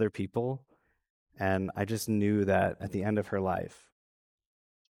for other people. And I just knew that at the end of her life,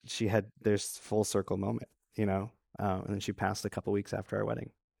 there's full circle moment, and then she passed a couple weeks after our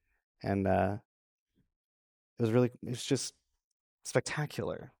wedding. And it was just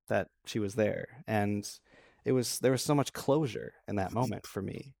spectacular that she was there. And there was so much closure in that moment for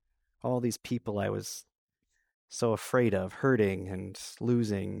me. All these people I was so afraid of hurting and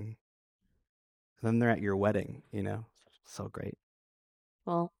losing. And then they're at your wedding, so great.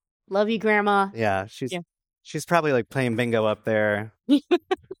 Well, love you, Grandma. Yeah, she's probably like playing bingo up there,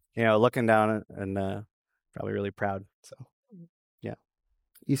 looking down and probably really proud. So, yeah.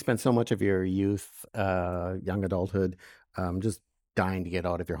 You spent so much of your youth, young adulthood, just dying to get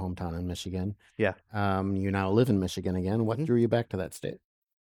out of your hometown in Michigan. Yeah. You now live in Michigan again. What drew you back to that state?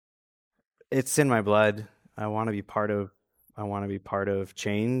 It's in my blood. I want to be part of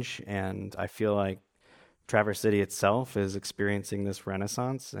change, and I feel like Traverse City itself is experiencing this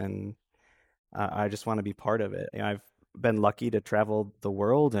renaissance, and I just want to be part of it. I've been lucky to travel the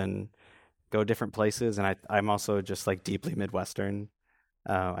world and go different places, and I'm also just like deeply Midwestern.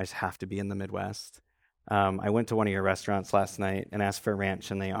 I just have to be in the Midwest. I went to one of your restaurants last night and asked for ranch,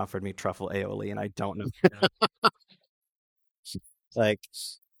 and they offered me truffle aioli, and I don't know. Like,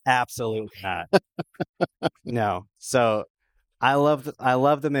 absolutely not. No. So I love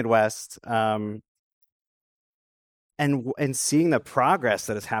the Midwest. And seeing the progress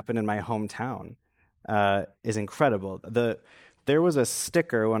that has happened in my hometown is incredible. There was a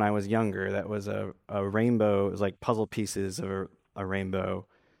sticker when I was younger that was a rainbow. It was like puzzle pieces of a rainbow,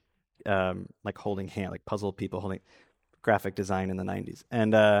 like holding hand, like puzzle people holding, graphic design in the 90s.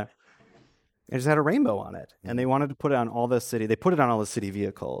 And it just had a rainbow on it. And they wanted to put it on all the city. They put it on all the city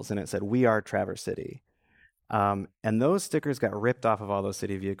vehicles, and it said, "We are Traverse City." And those stickers got ripped off of all those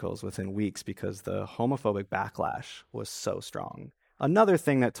city vehicles within weeks because the homophobic backlash was so strong. Another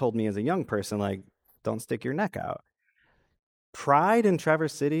thing that told me as a young person, like, don't stick your neck out. Pride in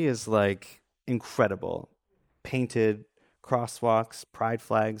Traverse City is like incredible. Painted crosswalks, pride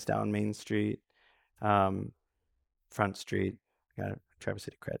flags down Main Street, Front Street. Got Traverse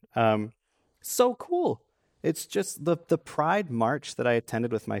City cred. So cool. It's just the Pride March that I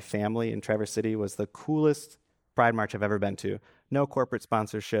attended with my family in Traverse City was the coolest Pride March I've ever been to. No corporate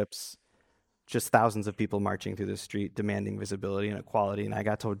sponsorships, just thousands of people marching through the street demanding visibility and equality. And I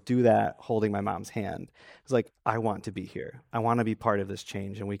got to do that holding my mom's hand. It's like, I want to be here. I want to be part of this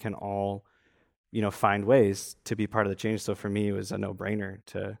change, and we can all, find ways to be part of the change. So for me, it was a no-brainer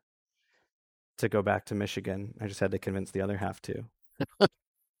to go back to Michigan. I just had to convince the other half to.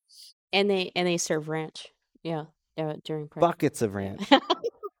 And they serve ranch. Yeah. During Pride. Buckets of ranch.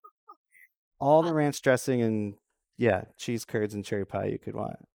 All the ranch dressing and cheese curds and cherry pie you could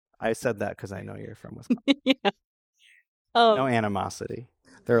want. I said that because I know you're from Wisconsin. Yeah. No animosity.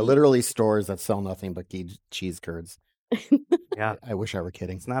 There are literally stores that sell nothing but cheese curds. Yeah. I wish I were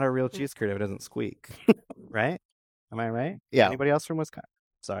kidding. It's not a real cheese curd if it doesn't squeak. Right? Am I right? Yeah. Anybody else from Wisconsin?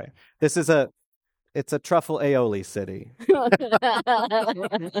 Sorry. It's a truffle aioli city.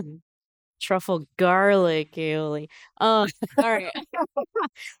 Truffle garlic aioli. All right.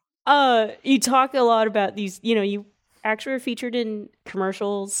 You talk a lot about these, you actually were featured in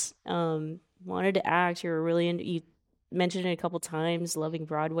commercials, wanted to act, you were really into, you mentioned it a couple times, loving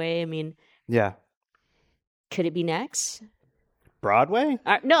Broadway. I mean, yeah. Could it be next? Broadway?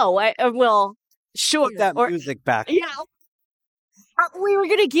 No, well, sure. Put that music back. Yeah. We were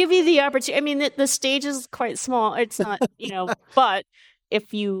going to give you the opportunity. I mean, the stage is quite small. It's not, but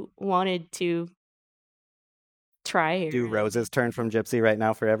if you wanted to try. Do Rose's turn from Gypsy right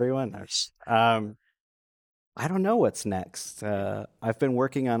now for everyone? I don't know what's next. I've been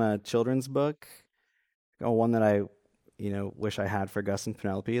working on a children's book, one that I, wish I had for Gus and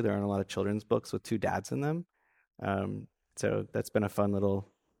Penelope. There aren't a lot of children's books with two dads in them. So that's been a fun little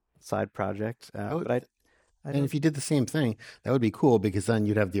side project. But and if you did the same thing, that would be cool, because then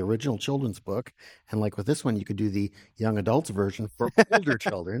you'd have the original children's book. And like with this one, you could do the young adults version for older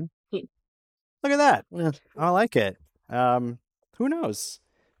children. Look at that. Yeah. I like it. Who knows?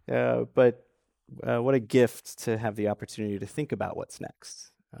 But what a gift to have the opportunity to think about what's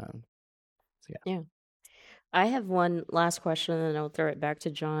next. Yeah. I have one last question, and then I'll throw it back to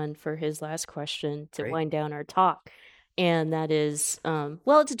John for his last question to wind down our talk. And that is,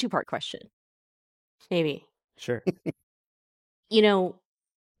 it's a two-part question. Maybe. Sure. During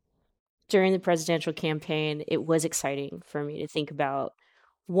the presidential campaign, it was exciting for me to think about,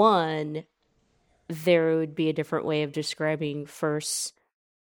 one, there would be a different way of describing first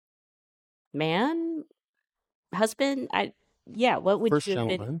man, husband. What would first you have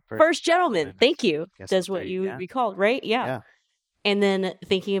gentleman. been? First gentleman. Thank you. That's what great, you would be called, right? Yeah. And then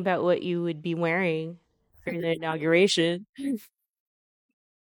thinking about what you would be wearing for the inauguration.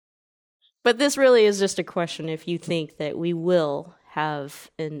 But this really is just a question if you think that we will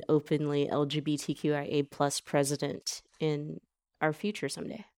have an openly LGBTQIA plus president in our future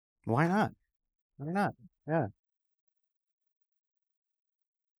someday. Why not? Why not? Yeah.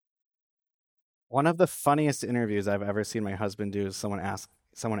 One of the funniest interviews I've ever seen my husband do is someone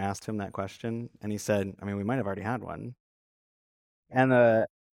asked him that question, and he said, I mean, we might have already had one. And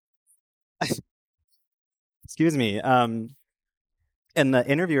excuse me. And the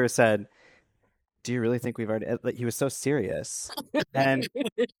interviewer said, do you really think we've already, like, he was so serious. And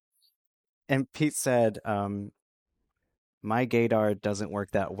Pete said, my gaydar doesn't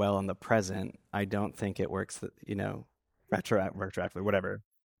work that well in the present. I don't think it works, retroactively, whatever.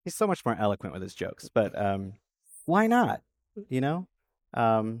 He's so much more eloquent with his jokes, but why not?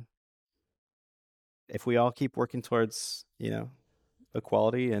 If we all keep working towards,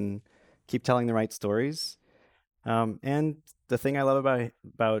 equality and keep telling the right stories. And the thing I love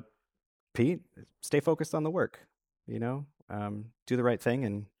about Pete, stay focused on the work, do the right thing,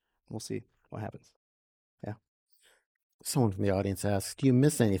 and we'll see what happens. Yeah. Someone from the audience asks, do you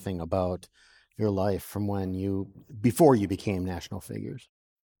miss anything about your life from before you became national figures?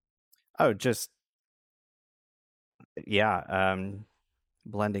 Oh, just,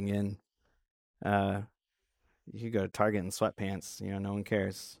 blending in. You could go to Target in sweatpants, no one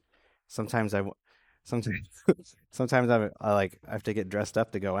cares. Sometimes I have to get dressed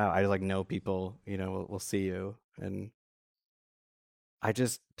up to go out. I just know people, will see you, and I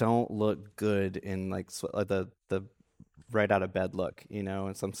just don't look good in the right out of bed look,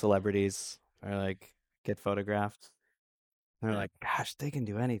 and some celebrities are get photographed. And they're like, gosh, they can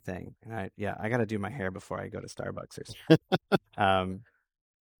do anything. And I got to do my hair before I go to Starbucks or something.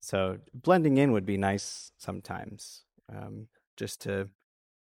 So blending in would be nice sometimes, just to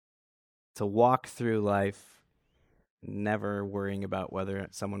walk through life, never worrying about whether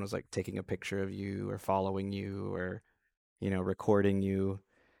someone was taking a picture of you or following you or, recording you.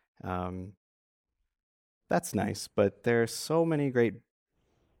 That's nice, but there are so many great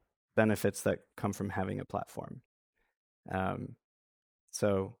benefits that come from having a platform.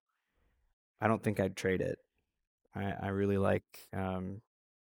 So I don't think I'd trade it. I really like that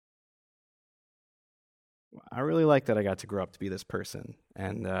I got to grow up to be this person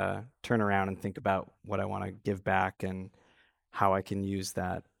and turn around and think about what I want to give back and how I can use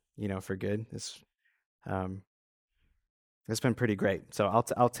that, for good. It's been pretty great. So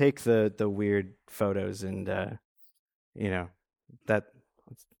I'll take the weird photos and that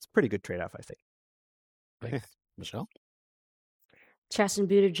it's a pretty good trade-off, I think. Thanks. Michelle? Chasten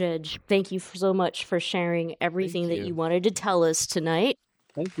Buttigieg, thank you so much for sharing everything that you wanted to tell us tonight.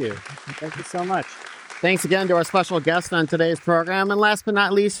 Thank you. Thank you so much. Thanks again to our special guest on today's program. And last but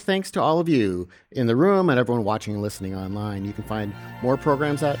not least, thanks to all of you in the room and everyone watching and listening online. You can find more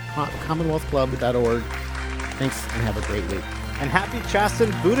programs at commonwealthclub.org. Thanks and have a great week. And happy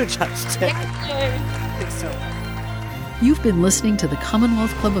Chasten Buttigieg Day. Thanks so much. You've been listening to the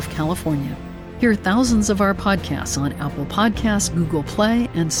Commonwealth Club of California. Hear thousands of our podcasts on Apple Podcasts, Google Play,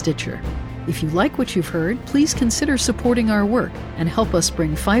 and Stitcher. If you like what you've heard, please consider supporting our work and help us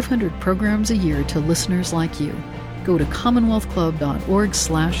bring 500 programs a year to listeners like you. Go to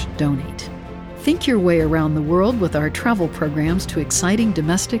commonwealthclub.org/donate. Think your way around the world with our travel programs to exciting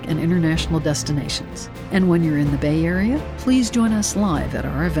domestic and international destinations. And when you're in the Bay Area, please join us live at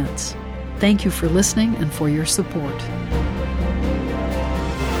our events. Thank you for listening and for your support.